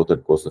the total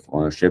cost of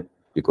ownership,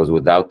 because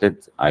without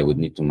it, I would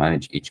need to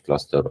manage each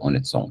cluster on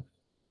its own.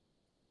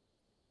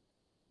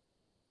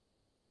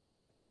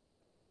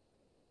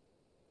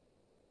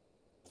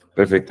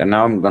 Perfect. And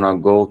now I'm gonna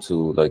go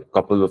to like a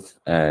couple of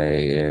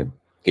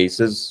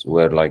cases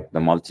where like the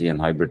multi and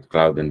hybrid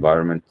cloud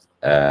environment,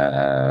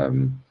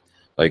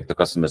 like the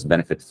customers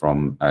benefit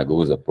from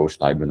Google's approach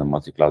to hybrid and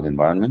multi-cloud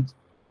environment.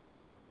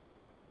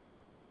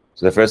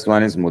 So the first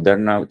one is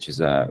Moderna, which is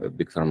a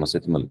big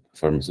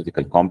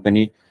pharmaceutical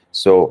company.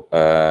 So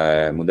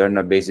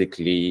Moderna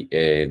basically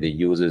they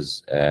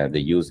use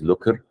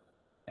Looker,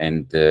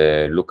 and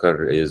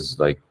Looker is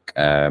like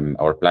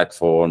our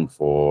platform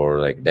for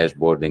like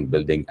dashboarding,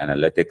 building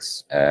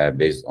analytics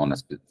based on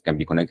can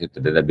be connected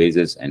to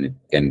databases, and it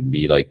can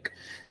be like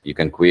you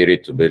can query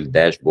to build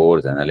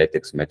dashboards,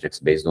 analytics, metrics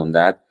based on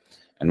that.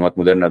 And what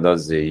Moderna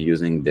does, they're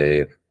using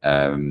their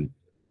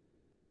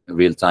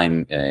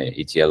real-time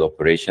ETL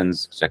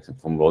operations, extracted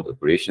from load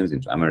operations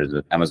into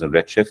Amazon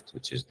Redshift,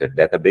 which is their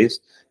database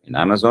in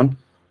Amazon.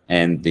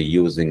 And they're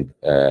using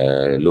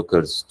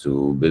Lookers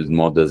to build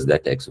models,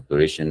 data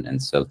exploration, and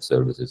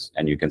self-services.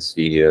 And you can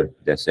see here,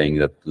 they're saying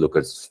that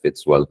Lookers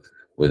fits well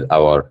with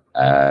our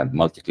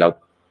multi-cloud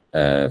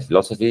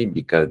philosophy,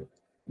 because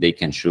they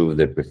can choose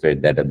their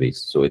preferred database.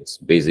 So it's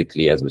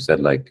basically, as we said,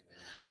 like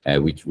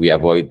we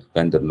avoid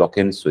vendor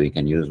lock-in, so you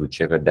can use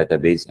whichever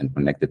database and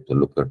connect it to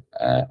Looker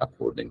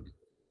accordingly.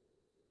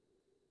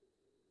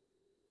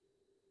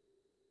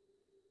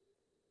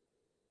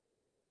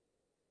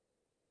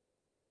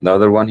 The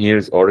other one here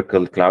is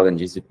Oracle Cloud and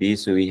GCP.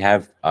 So we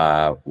have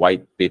a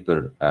white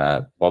paper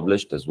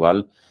published as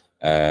well.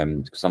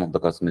 Some of the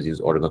customers use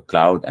Oracle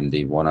Cloud and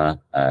they want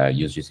to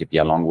use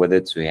GCP along with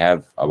it. So we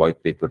have a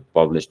white paper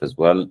published as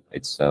well.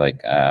 It's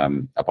like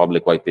a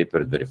public white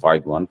paper,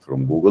 verified one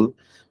from Google,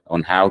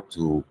 on how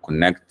to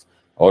connect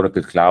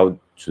Oracle Cloud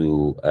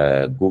to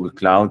Google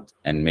Cloud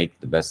and make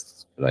the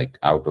best like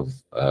out of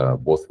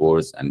both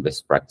worlds and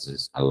best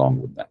practices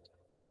along with that.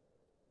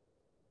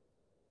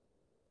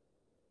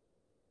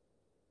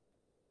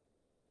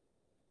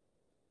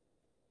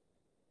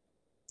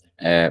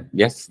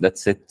 Yes,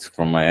 that's it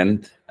from my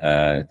end.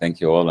 Thank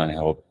you all, and I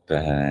hope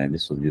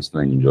this was useful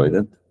and you enjoyed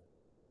it.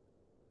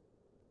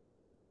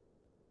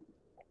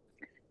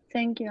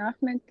 Thank you,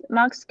 Ahmed.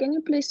 Max, can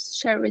you please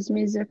share with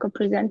me the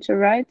co-presenter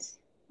rights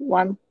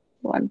one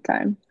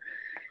time?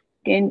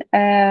 Again,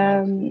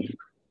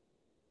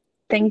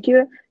 thank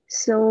you.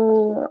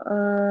 So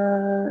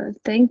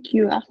thank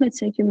you, Ahmed.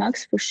 Thank you,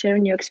 Max, for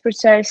sharing your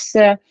expertise.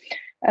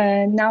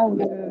 Now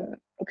we're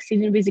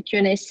proceeding with the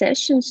Q&A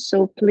session.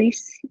 So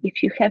please,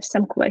 if you have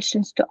some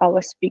questions to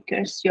our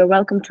speakers, you're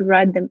welcome to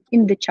write them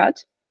in the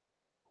chat.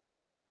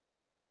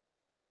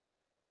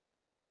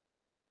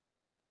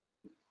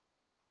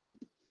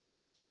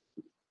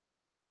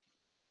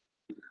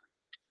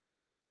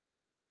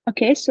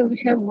 Okay, so we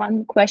have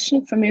one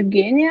question from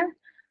Eugenia.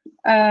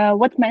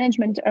 What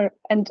management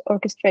and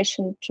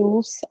orchestration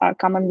tools are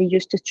commonly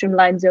used to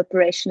streamline the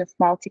operation of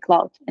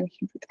multi-cloud and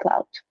hybrid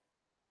cloud?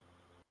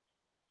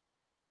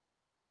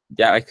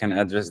 Yeah, I can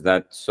address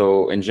that.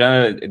 So in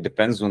general, it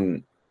depends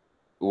on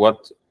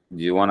what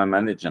do you want to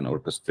manage and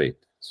orchestrate.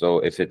 So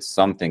if it's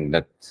something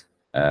that,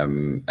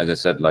 as I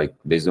said, like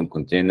based on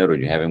container, or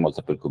you're having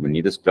multiple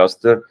Kubernetes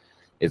cluster,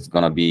 it's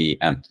going to be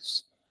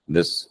Anthos.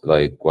 This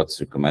like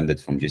what's recommended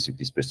from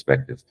GCP's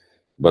perspective.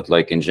 But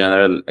like in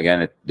general,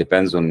 again, it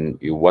depends on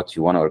what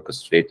you want to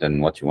orchestrate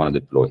and what you want to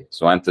deploy.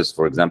 So Anthos,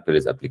 for example,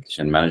 is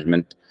application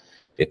management.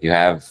 If you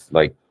have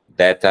like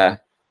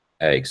data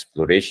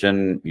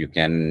exploration, you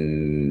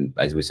can,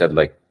 as we said,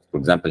 like for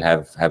example,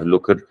 have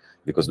Looker,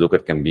 because Looker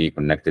can be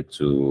connected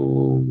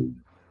to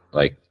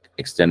like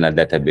external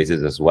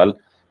databases as well.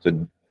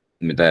 So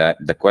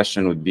the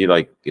question would be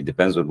like, it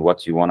depends on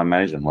what you want to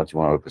manage and what you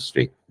want to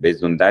orchestrate.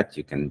 Based on that,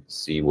 you can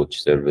see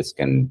which service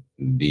can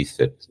be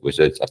fit,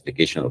 whether it's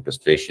application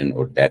orchestration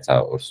or data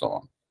or so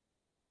on.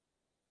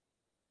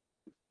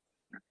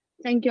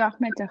 Thank you,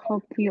 Ahmed. I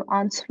hope you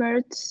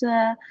answered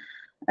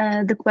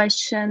the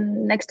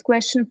question. Next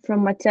question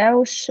from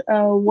Mateusz.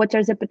 What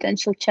are the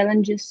potential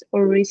challenges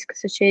or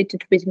risks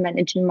associated with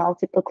managing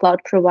multiple cloud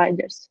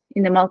providers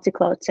in a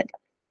multi-cloud setup?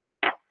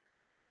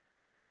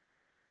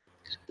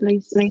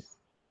 Please.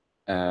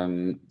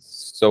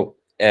 So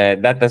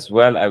that as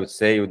well, I would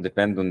say, would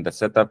depend on the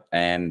setup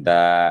and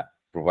the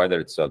provider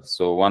itself.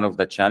 So one of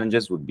the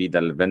challenges would be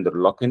the vendor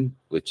lock-in,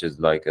 which is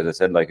like, as I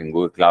said, like in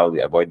Google Cloud,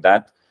 we avoid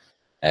that.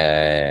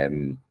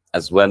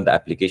 As well, the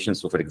application.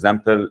 So for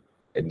example,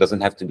 it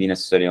doesn't have to be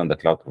necessarily on the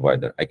cloud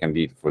provider. I can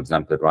be, for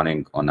example,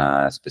 running on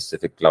a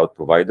specific cloud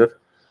provider,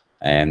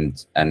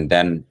 and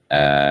then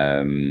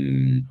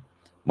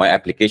my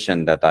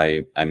application that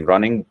I'm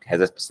running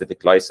has a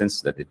specific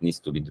license that it needs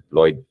to be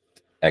deployed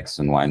X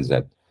and Y and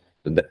Z.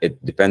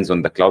 It depends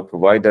on the cloud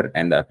provider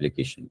and the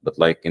application. But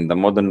like in the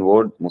modern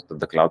world, most of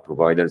the cloud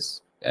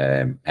providers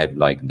have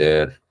like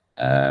their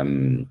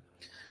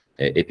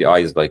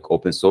APIs like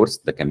open source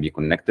that can be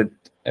connected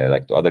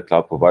like to other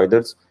cloud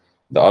providers.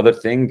 The other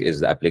thing is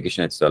the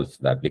application itself.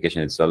 The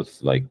application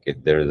itself, like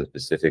if there is a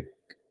specific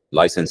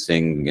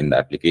licensing in the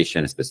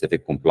application, a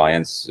specific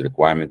compliance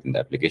requirement in the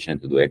application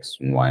to do X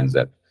and Y and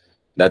Z,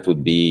 that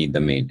would be the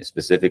main.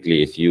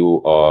 Specifically, if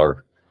you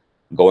are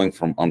going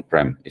from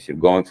on-prem, if you're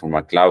going from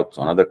a cloud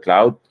to another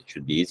cloud, it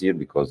should be easier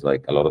because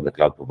like a lot of the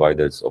cloud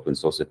providers open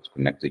source it to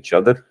connect to each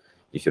other.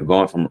 If you're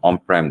going from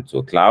on-prem to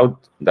a cloud,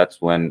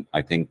 that's when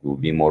I think will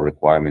be more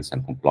requirements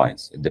and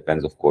compliance. It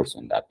depends, of course,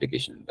 on the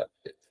application that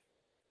bit.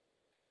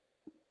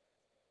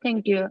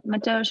 Thank you,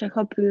 Mateusz. I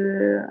hope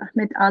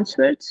Ahmed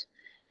answered.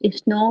 If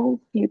no,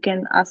 you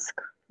can ask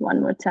one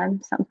more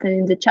time something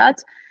in the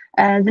chat.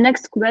 The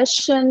next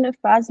question,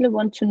 Fazli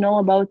wants to know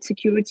about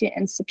security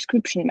and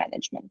subscription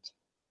management.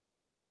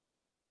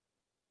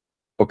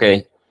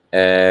 Okay.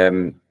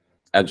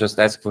 I'll just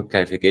ask for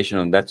clarification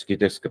on that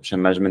security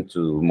subscription management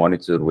to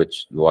monitor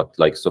what.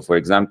 So for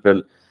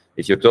example,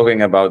 if you're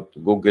talking about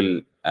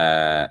Google,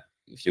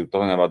 if you're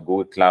talking about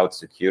Google Cloud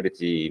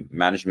Security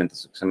Management and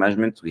Subscription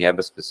Management, we have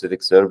a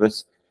specific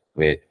service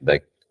with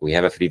we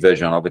have a free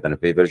version of it and a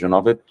paid version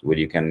of it, where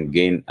you can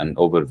gain an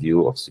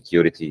overview of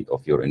security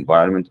of your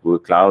environment, Google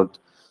Cloud,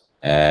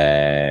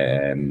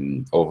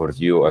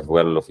 overview as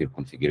well of your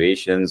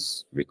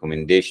configurations,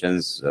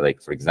 recommendations. Like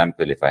for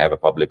example, if I have a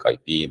public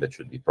IP that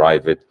should be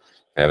private,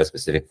 if I have a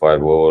specific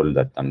firewall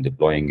that I'm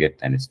deploying it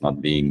and it's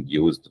not being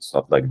used,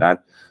 stuff like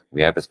that,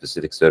 we have a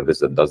specific service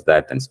that does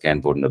that and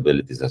scan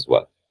vulnerabilities as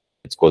well.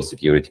 It's called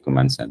Security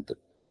Command Center.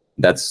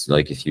 That's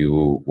like if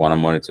you want to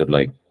monitor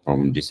like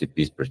from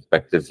GCP's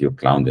perspective, your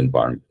cloud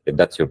environment. If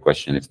that's your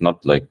question. If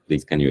not, like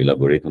please can you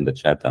elaborate on the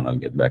chat and I'll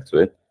get back to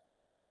it.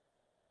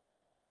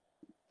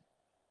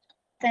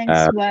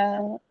 Thanks.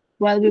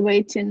 While we're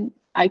waiting,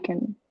 I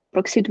can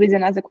proceed with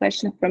another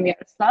question from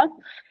Yaroslav.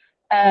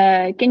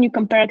 Can you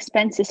compare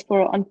expenses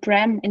for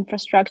on-prem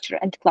infrastructure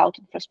and cloud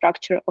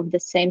infrastructure of the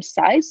same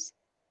size?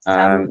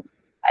 Some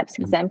types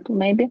example,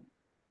 maybe.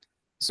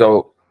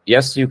 So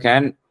yes, you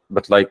can,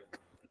 but like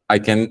I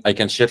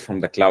can share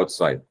from the cloud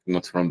side,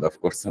 not from the, of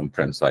course,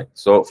 on-prem side.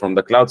 So from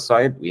the cloud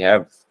side, we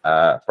have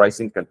a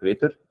pricing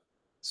calculator.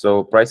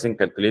 So pricing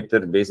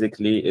calculator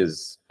basically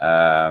is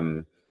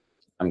I'm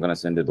gonna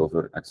send it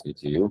over actually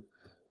to you.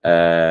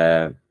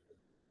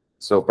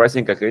 So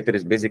pricing calculator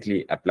is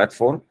basically a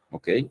platform.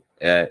 Okay,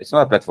 it's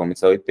not a platform;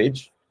 it's a web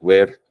page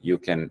where you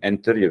can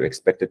enter your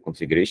expected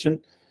configuration,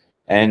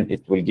 and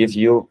it will give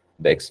you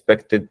the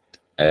expected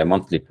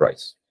monthly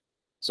price.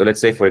 So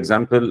let's say, for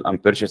example, I'm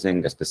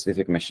purchasing a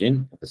specific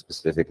machine, a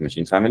specific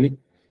machine family,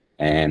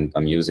 and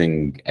I'm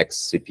using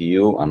X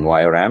CPU and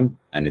Y RAM,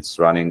 and it's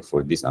running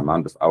for this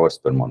amount of hours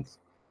per month.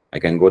 I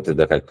can go to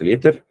the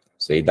calculator,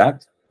 say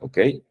that,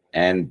 okay,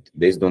 and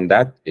based on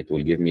that, it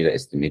will give me the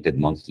estimated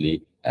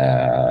monthly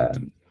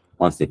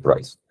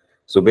price.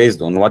 So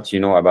based on what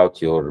you know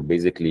about your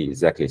basically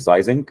exactly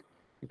sizing,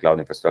 the cloud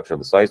infrastructure,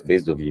 the size,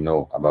 based on you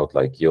know about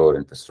like your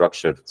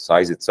infrastructure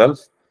size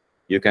itself,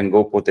 you can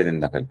go put it in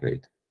the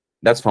calculator.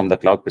 That's from the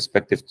cloud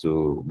perspective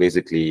to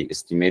basically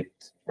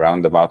estimate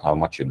round about how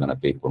much you're going to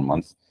pay per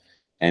month.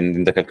 And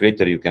in the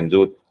calculator, you can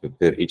do it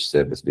per each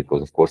service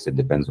because, of course, it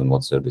depends on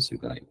what service you're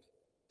going to use.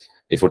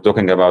 If we're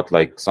talking about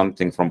like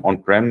something from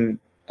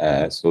on-prem,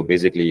 so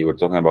basically you were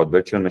talking about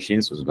virtual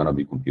machines, so it's going to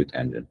be compute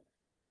engine.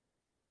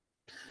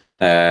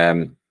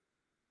 And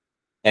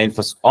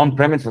for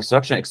on-prem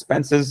infrastructure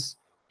expenses,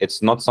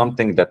 it's not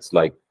something that's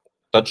like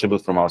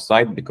touchable from our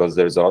side because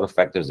there's a lot of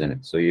factors in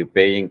it. So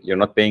you're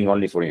not paying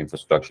only for your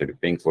infrastructure, you're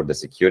paying for the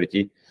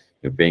security,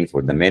 you're paying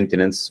for the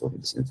maintenance of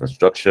this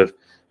infrastructure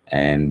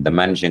and the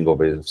managing of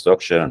the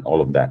infrastructure and all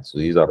of that. So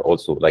these are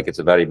also like it's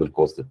a variable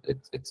cost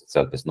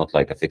itself. It's not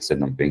like a fixed,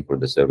 I'm paying for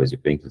the service, you're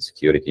paying for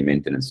security,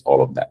 maintenance,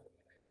 all of that.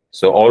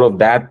 So all of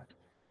that,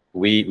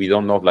 we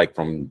don't know like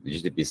from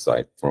GCP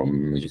side.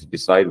 From GCP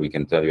side, we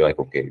can tell you like,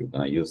 okay, you're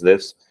gonna use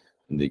this,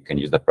 and you can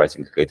use the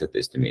pricing calculator to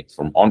estimate.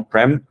 From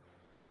on-prem,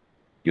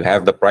 you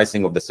have the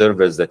pricing of the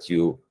servers that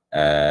you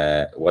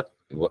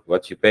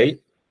what you pay,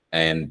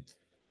 and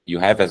you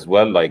have as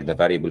well like the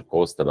variable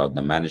cost about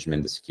the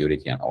management, the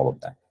security, and all of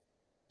that.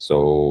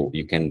 So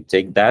you can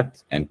take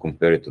that and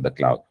compare it to the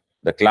cloud.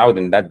 The cloud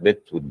in that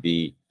bit would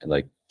be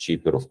like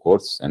cheaper, of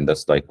course, and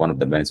that's like one of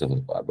the benefits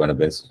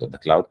of the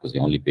cloud because you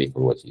only pay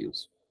for what you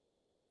use.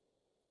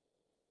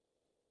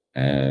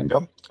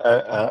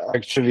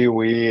 Actually,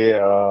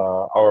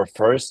 our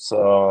first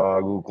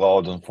Google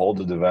Cloud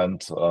Unfolded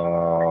event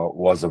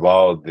was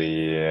about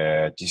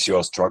the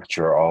TCO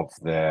structure of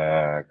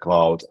the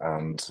cloud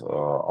and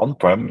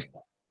on-prem,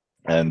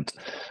 and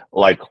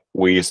like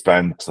we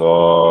spent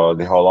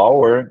the whole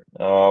hour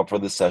for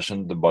this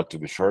session, but to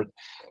be short,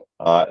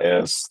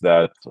 is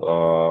that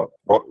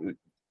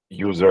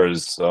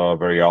users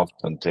very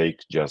often take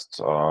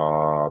just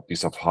a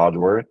piece of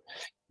hardware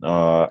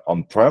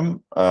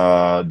on-prem,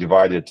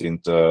 divided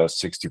into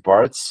 60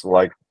 parts,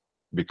 like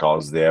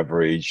because the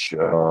average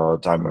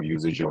time of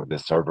usage of the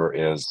server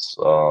is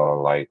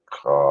like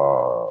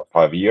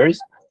 5 years.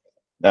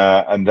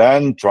 And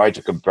then try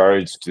to compare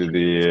it to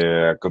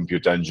the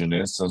compute engine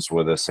instance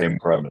with the same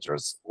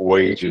parameters,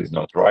 which is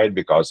not right,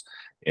 because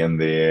in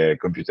the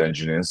compute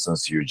engine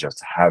instance, you just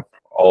have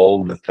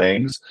all the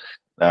things,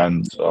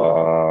 and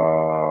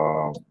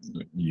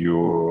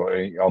you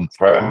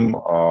on-prem,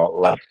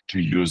 like to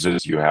use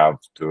it, you have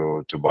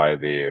to buy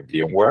the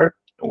VMware,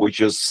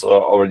 which is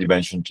already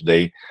mentioned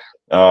today,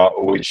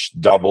 which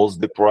doubles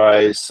the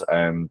price,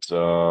 and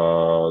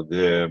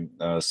the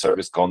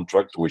service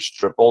contract, which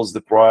triples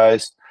the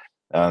price,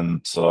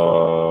 and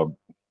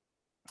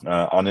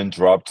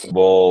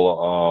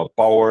uninterruptible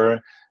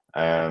power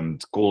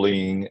and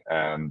cooling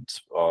and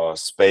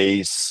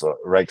space,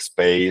 rack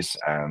space,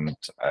 and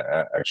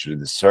actually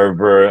the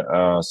server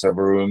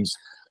rooms,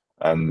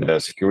 and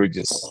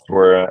security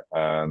software,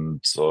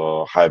 and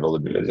high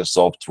availability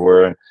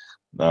software,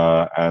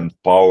 and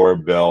power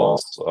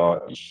bills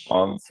each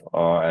month,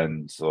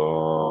 and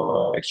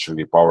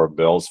actually power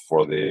bills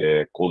for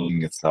the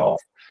cooling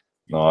itself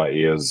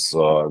is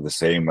the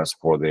same as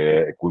for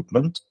the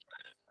equipment.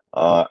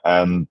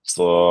 And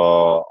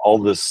all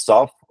this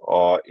stuff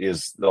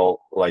is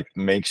like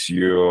makes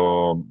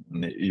you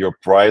your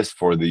price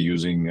for the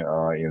using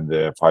in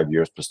the 5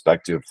 years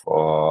perspective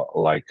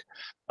like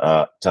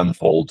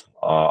tenfold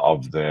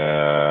of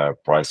the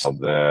price of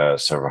the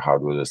server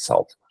hardware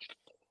itself,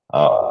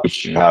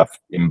 which you have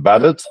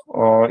embedded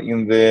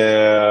in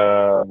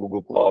the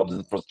Google Cloud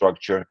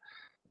infrastructure,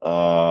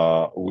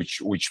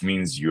 which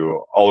means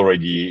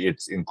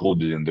it's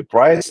included in the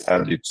price,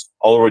 and it's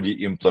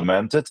already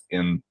implemented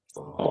in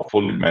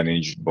fully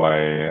managed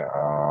by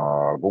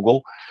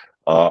Google,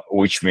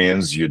 which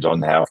means you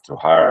don't have to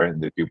hire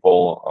the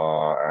people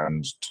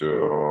and to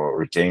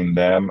retain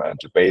them and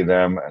to pay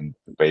them and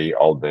to pay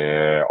all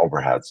the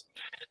overheads.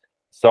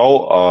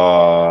 So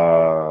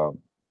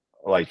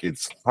like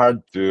it's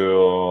hard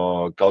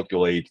to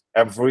calculate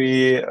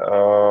every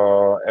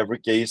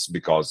case,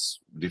 because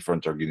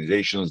different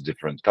organizations,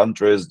 different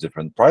countries,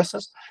 different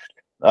prices,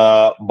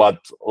 but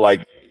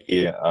like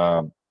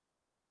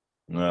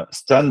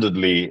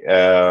standardly,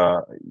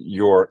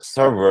 your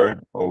server,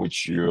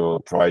 which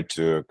you try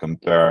to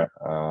compare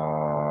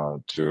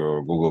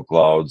to Google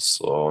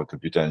Cloud's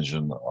compute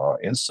engine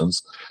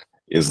instance,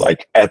 is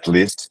like at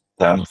least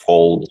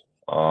tenfold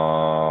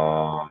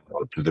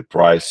to the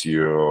price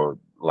you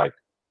like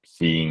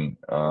seeing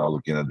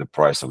looking at the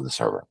price of the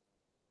server.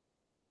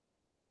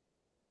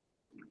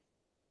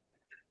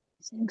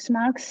 Thanks,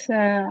 Max.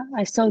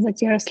 I saw that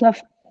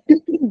Yaroslav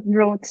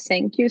wrote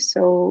thank you,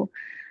 so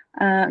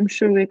I'm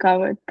sure we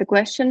covered the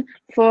question.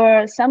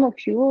 For some of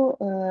you,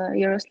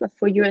 Yaroslav,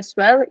 for you as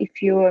well,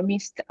 if you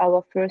missed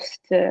our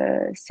first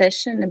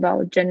session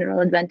about general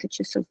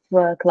advantages of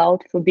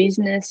cloud for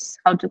business,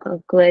 how to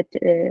calculate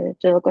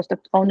total cost of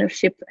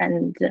ownership,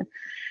 and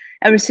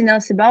everything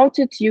else about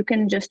it, you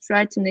can just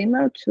write an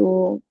email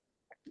to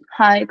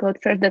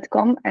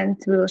hi@cloudfresh.com, and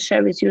we'll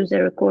share with you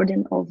the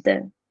recording of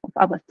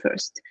our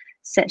first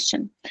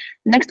session.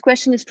 Next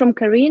question is from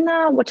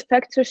Karina. What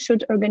factors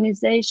should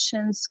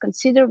organizations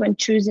consider when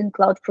choosing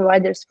cloud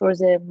providers for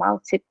the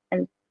multi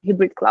and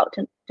hybrid cloud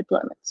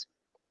deployments?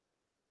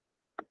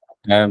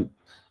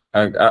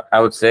 I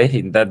would say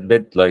in that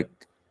bit, like,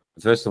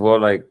 first of all,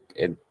 like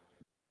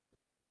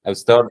I'll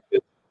start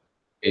with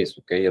case,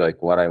 okay,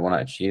 like what I want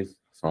to achieve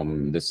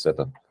from this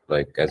setup.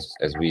 Like as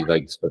we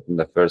like start in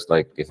the first,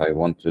 like if I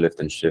want to lift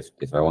and shift,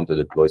 if I want to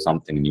deploy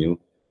something new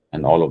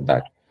and all of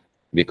that.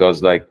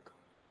 Because like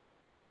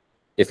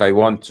if I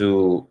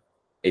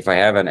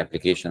have an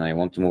application, I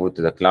want to move it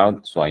to the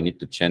cloud, so I need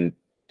to check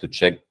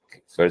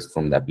first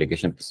from the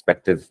application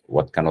perspective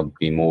what cannot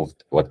be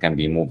moved, what can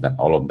be moved, and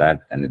all of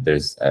that. And if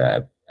there's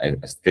a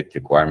strict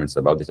requirements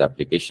about this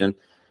application,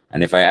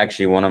 and if I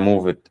actually want to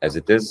move it as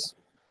it is,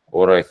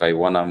 or if I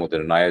want to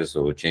modernize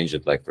or change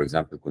it, like for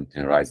example,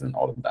 containerize and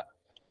all of that.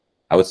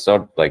 I would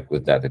start like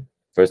with that.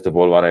 First of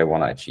all, what I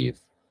want to achieve,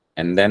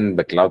 and then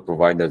the cloud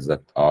providers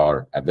that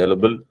are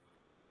available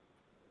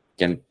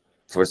can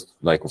first,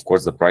 like, of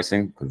course, the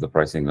pricing, because the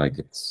pricing, like,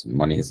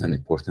 money is an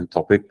important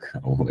topic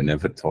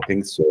whenever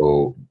talking.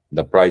 So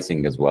the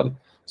pricing as well.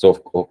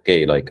 So,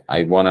 okay, like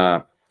I want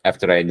to,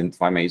 after I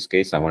identify my use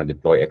case, I want to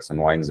deploy X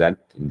and Y and Z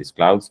in these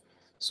clouds.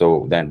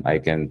 So then I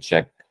can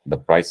check the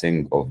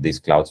pricing of these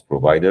clouds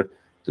provider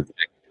to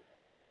check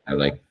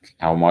like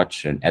how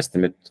much an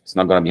estimate. It's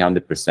not going to be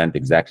 100%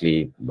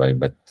 exactly,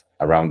 but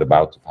around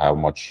about how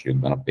much you're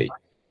going to pay.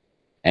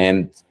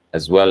 And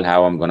as well,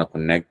 how I'm going to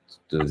connect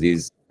to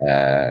these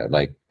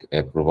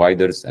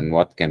providers and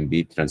what can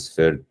be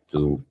transferred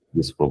to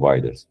these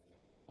providers.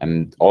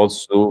 And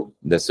also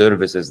the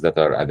services that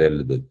are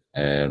available.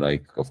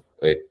 Like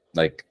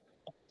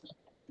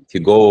if you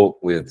go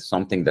with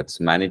something that's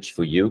managed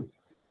for you,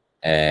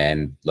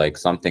 and like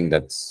something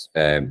that's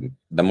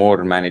the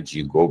more managed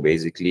you go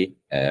basically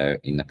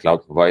in a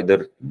cloud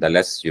provider, the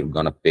less you're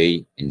gonna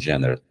pay in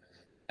general.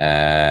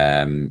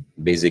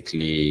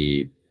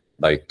 Basically,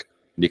 like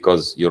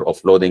because you're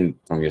offloading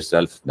from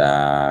yourself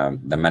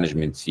the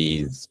management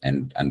fees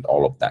and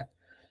all of that.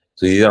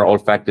 So these are all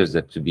factors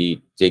that to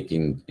be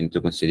taken into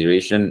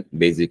consideration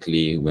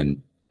basically when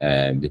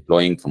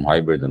deploying from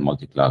hybrid and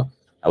multi-cloud.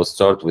 I will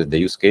start with the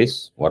use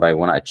case, what I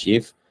want to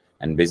achieve,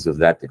 and based on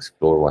that,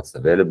 explore what's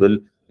available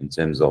in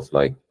terms of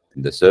like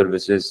the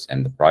services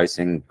and the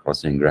pricing,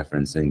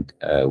 cross-referencing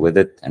with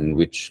it, and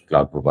which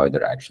cloud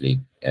provider actually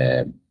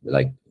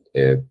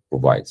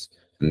provides,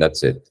 and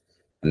that's it.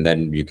 And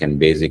then you can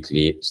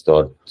basically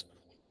start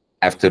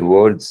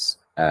afterwards.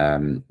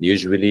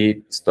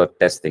 Usually start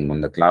testing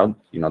on the cloud.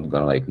 You're not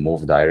gonna like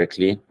move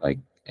directly, like,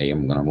 hey,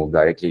 I'm gonna move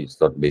directly. You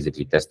start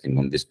basically testing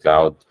on this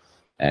cloud,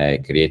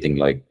 creating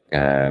like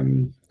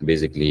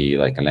basically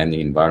like a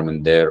landing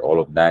environment there, all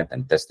of that,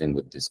 and testing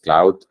with this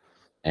cloud.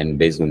 And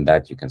based on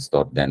that, you can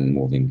start then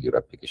moving your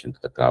application to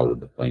the cloud or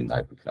deploying the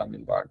hybrid cloud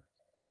environment.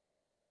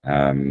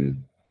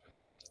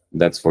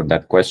 That's for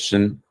that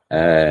question.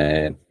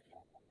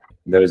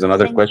 There is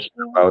another question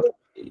about,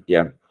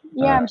 yeah.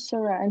 Yeah, I'm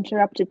sorry, I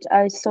interrupted.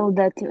 I saw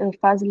that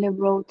Fazli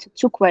wrote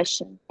 2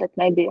 questions that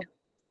maybe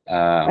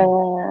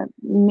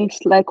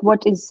mixed, like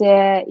what is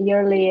the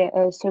yearly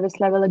service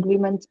level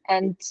agreement,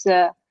 and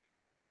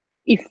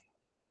if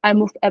I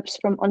move apps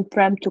from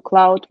on-prem to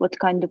cloud, what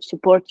kind of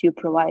support you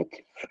provide?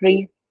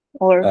 Free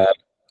or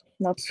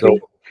not free?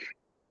 So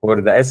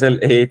for the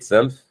SLA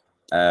itself,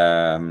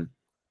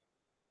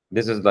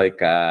 this is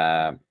like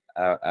a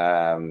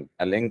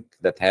link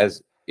that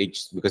has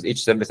because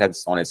each service has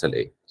its own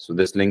SLA. So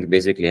this link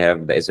basically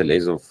have the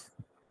SLAs of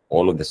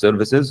all of the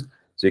services.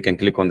 So you can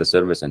click on the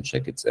service and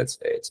check its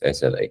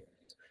SLA.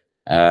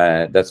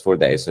 That's for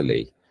the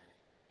SLA.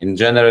 In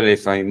general,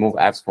 if I move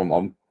apps from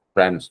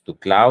on-premise to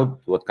cloud,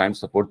 what kind of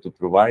support to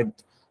provide?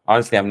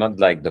 Honestly, I'm not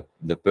like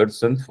the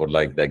person for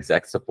like the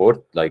exact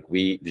support. Like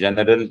we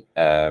general,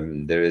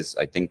 there is,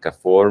 I think, a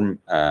form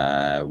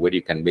where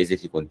you can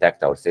basically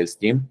contact our sales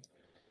team,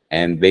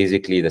 and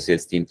basically the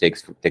sales team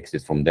takes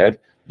it from there.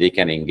 They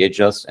can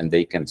engage us and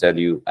they can tell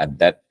you at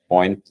that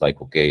point,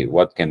 like, okay,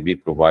 what can be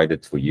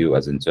provided for you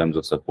as in terms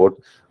of support.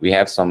 We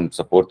have some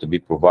support to be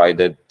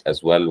provided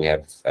as well. We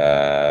have,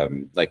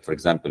 like, for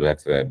example, we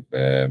have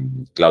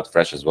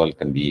Cloudfresh as well,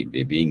 can be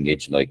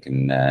engaged like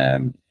in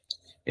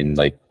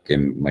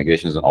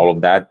migrations and all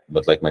of that.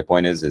 But like my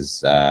point is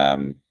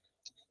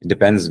it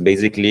depends.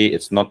 Basically,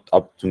 it's not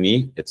up to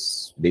me.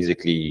 It's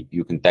basically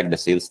you contact the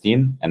sales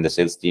team, and the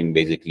sales team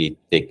basically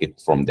take it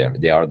from there.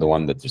 They are the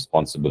one that's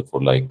responsible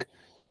for like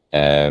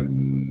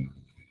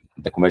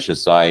the commercial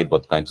side,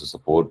 what kinds of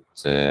support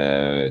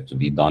to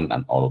be done,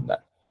 and all of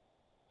that.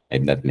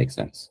 If that makes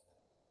sense.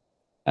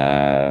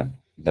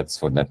 That's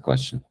for that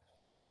question.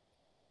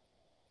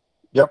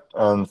 Yep,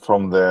 and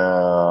from the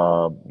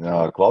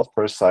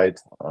Cloudfresh side,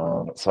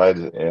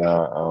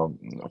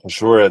 for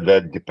sure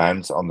that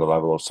depends on the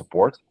level of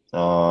support.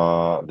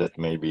 That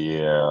may be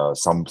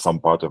some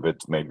part of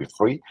it may be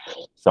free,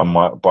 some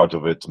part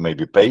of it may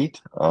be paid.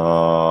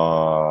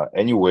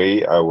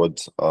 Anyway, I would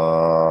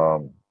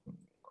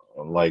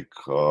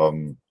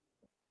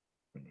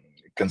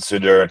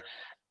consider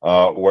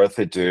worth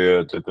it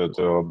to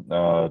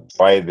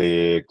try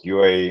the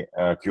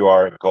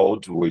QR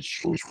code,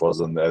 which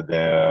was on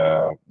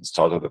the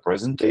start of the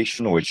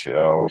presentation, which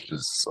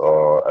is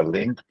a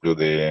link to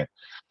the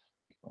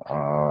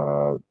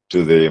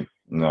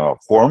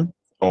form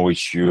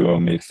which you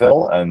may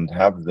fill and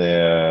have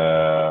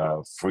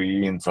the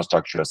free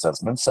infrastructure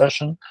assessment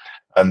session,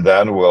 and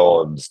then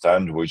we'll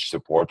understand which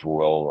support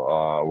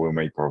we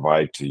may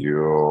provide to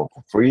you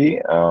for free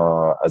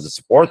as a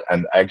support.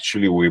 And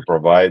actually, we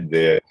provide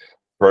the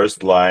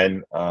first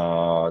line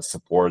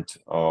support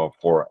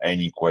for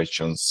any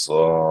questions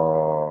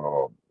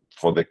for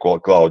the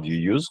cloud you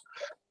use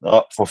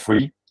for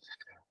free,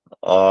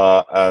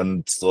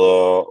 and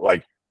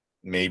like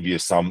maybe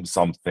some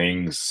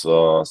things,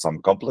 some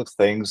complex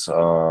things,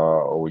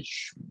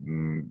 which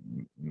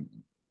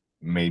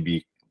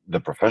maybe the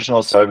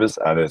professional service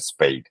and it's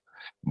paid,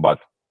 but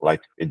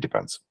like it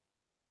depends.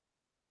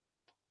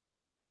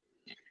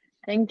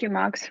 Thank you,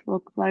 Max, for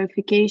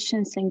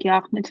clarifications. Thank you,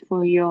 Ahmed,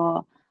 for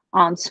your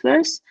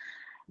answers.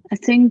 I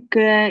think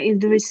if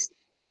there is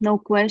no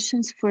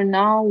questions for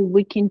now,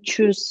 we can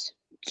choose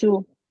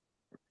 2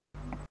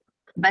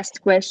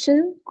 best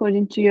question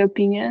according to your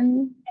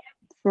opinion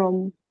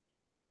from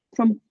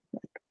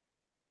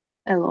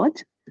a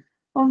lot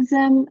of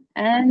them.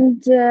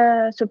 And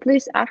so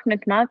please,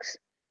 Ahmed, Max,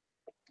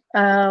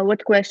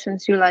 what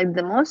questions you like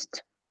the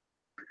most?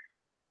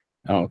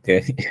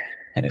 Okay.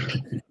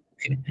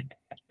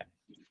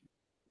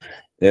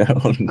 They're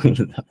all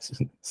good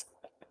options.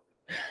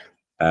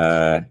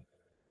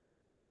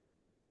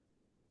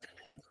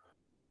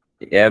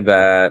 Yeah,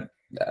 but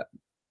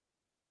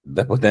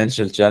the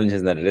potential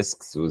challenges and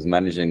risks with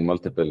managing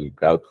multiple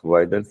cloud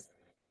providers.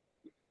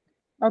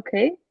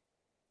 Okay.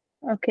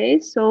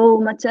 So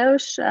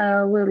Mateusz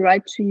will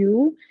write to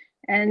you,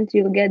 and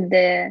you'll get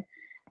the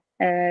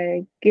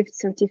gift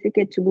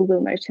certificate to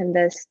Google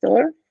Merchandise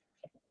Store.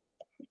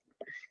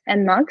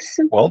 And Max?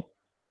 Well,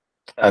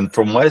 And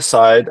from my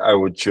side, I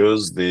would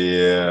choose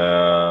the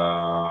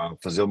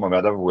Fazil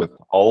Mamedov with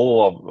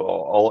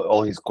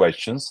all his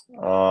questions,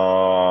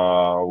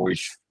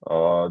 which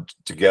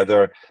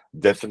together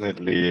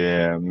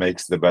definitely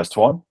makes the best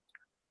one.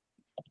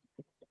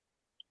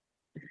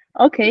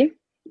 Okay.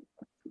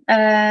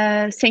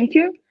 Thank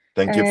you.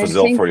 Thank you,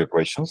 Fazil, for your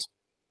questions.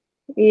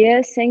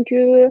 Yes, thank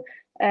you.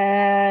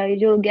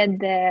 You'll get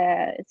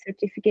the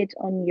certificate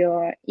on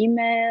your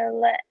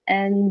email,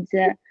 and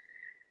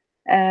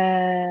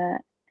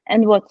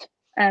what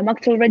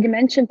Max already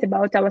mentioned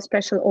about our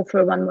special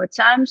offer one more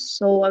time,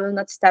 so I will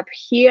not stop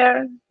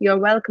here. You're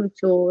welcome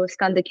to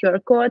scan the QR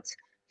code,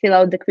 fill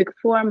out the quick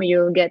form.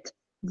 You'll get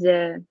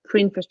the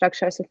free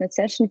infrastructure assessment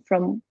session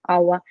from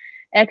our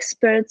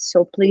experts,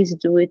 so please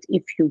do it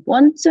if you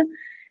want.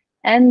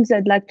 And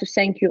I'd like to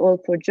thank you all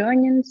for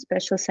joining.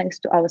 Special thanks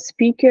to our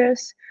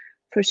speakers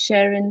for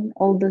sharing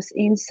all those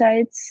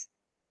insights.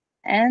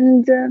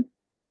 And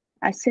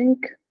I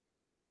think,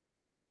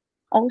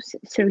 oh,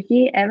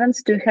 Sergey,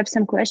 Evans, do you have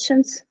some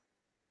questions?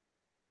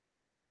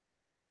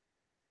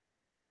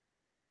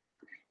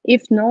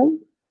 If no,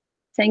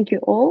 thank you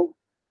all.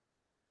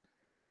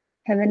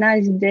 Have a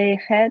nice day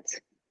ahead.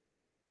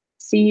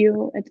 See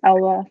you at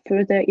our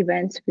further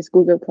events with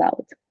Google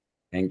Cloud.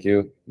 Thank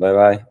you.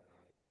 Bye-bye.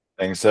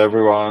 Thanks,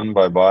 everyone.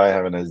 Bye-bye.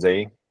 Have a nice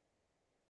day.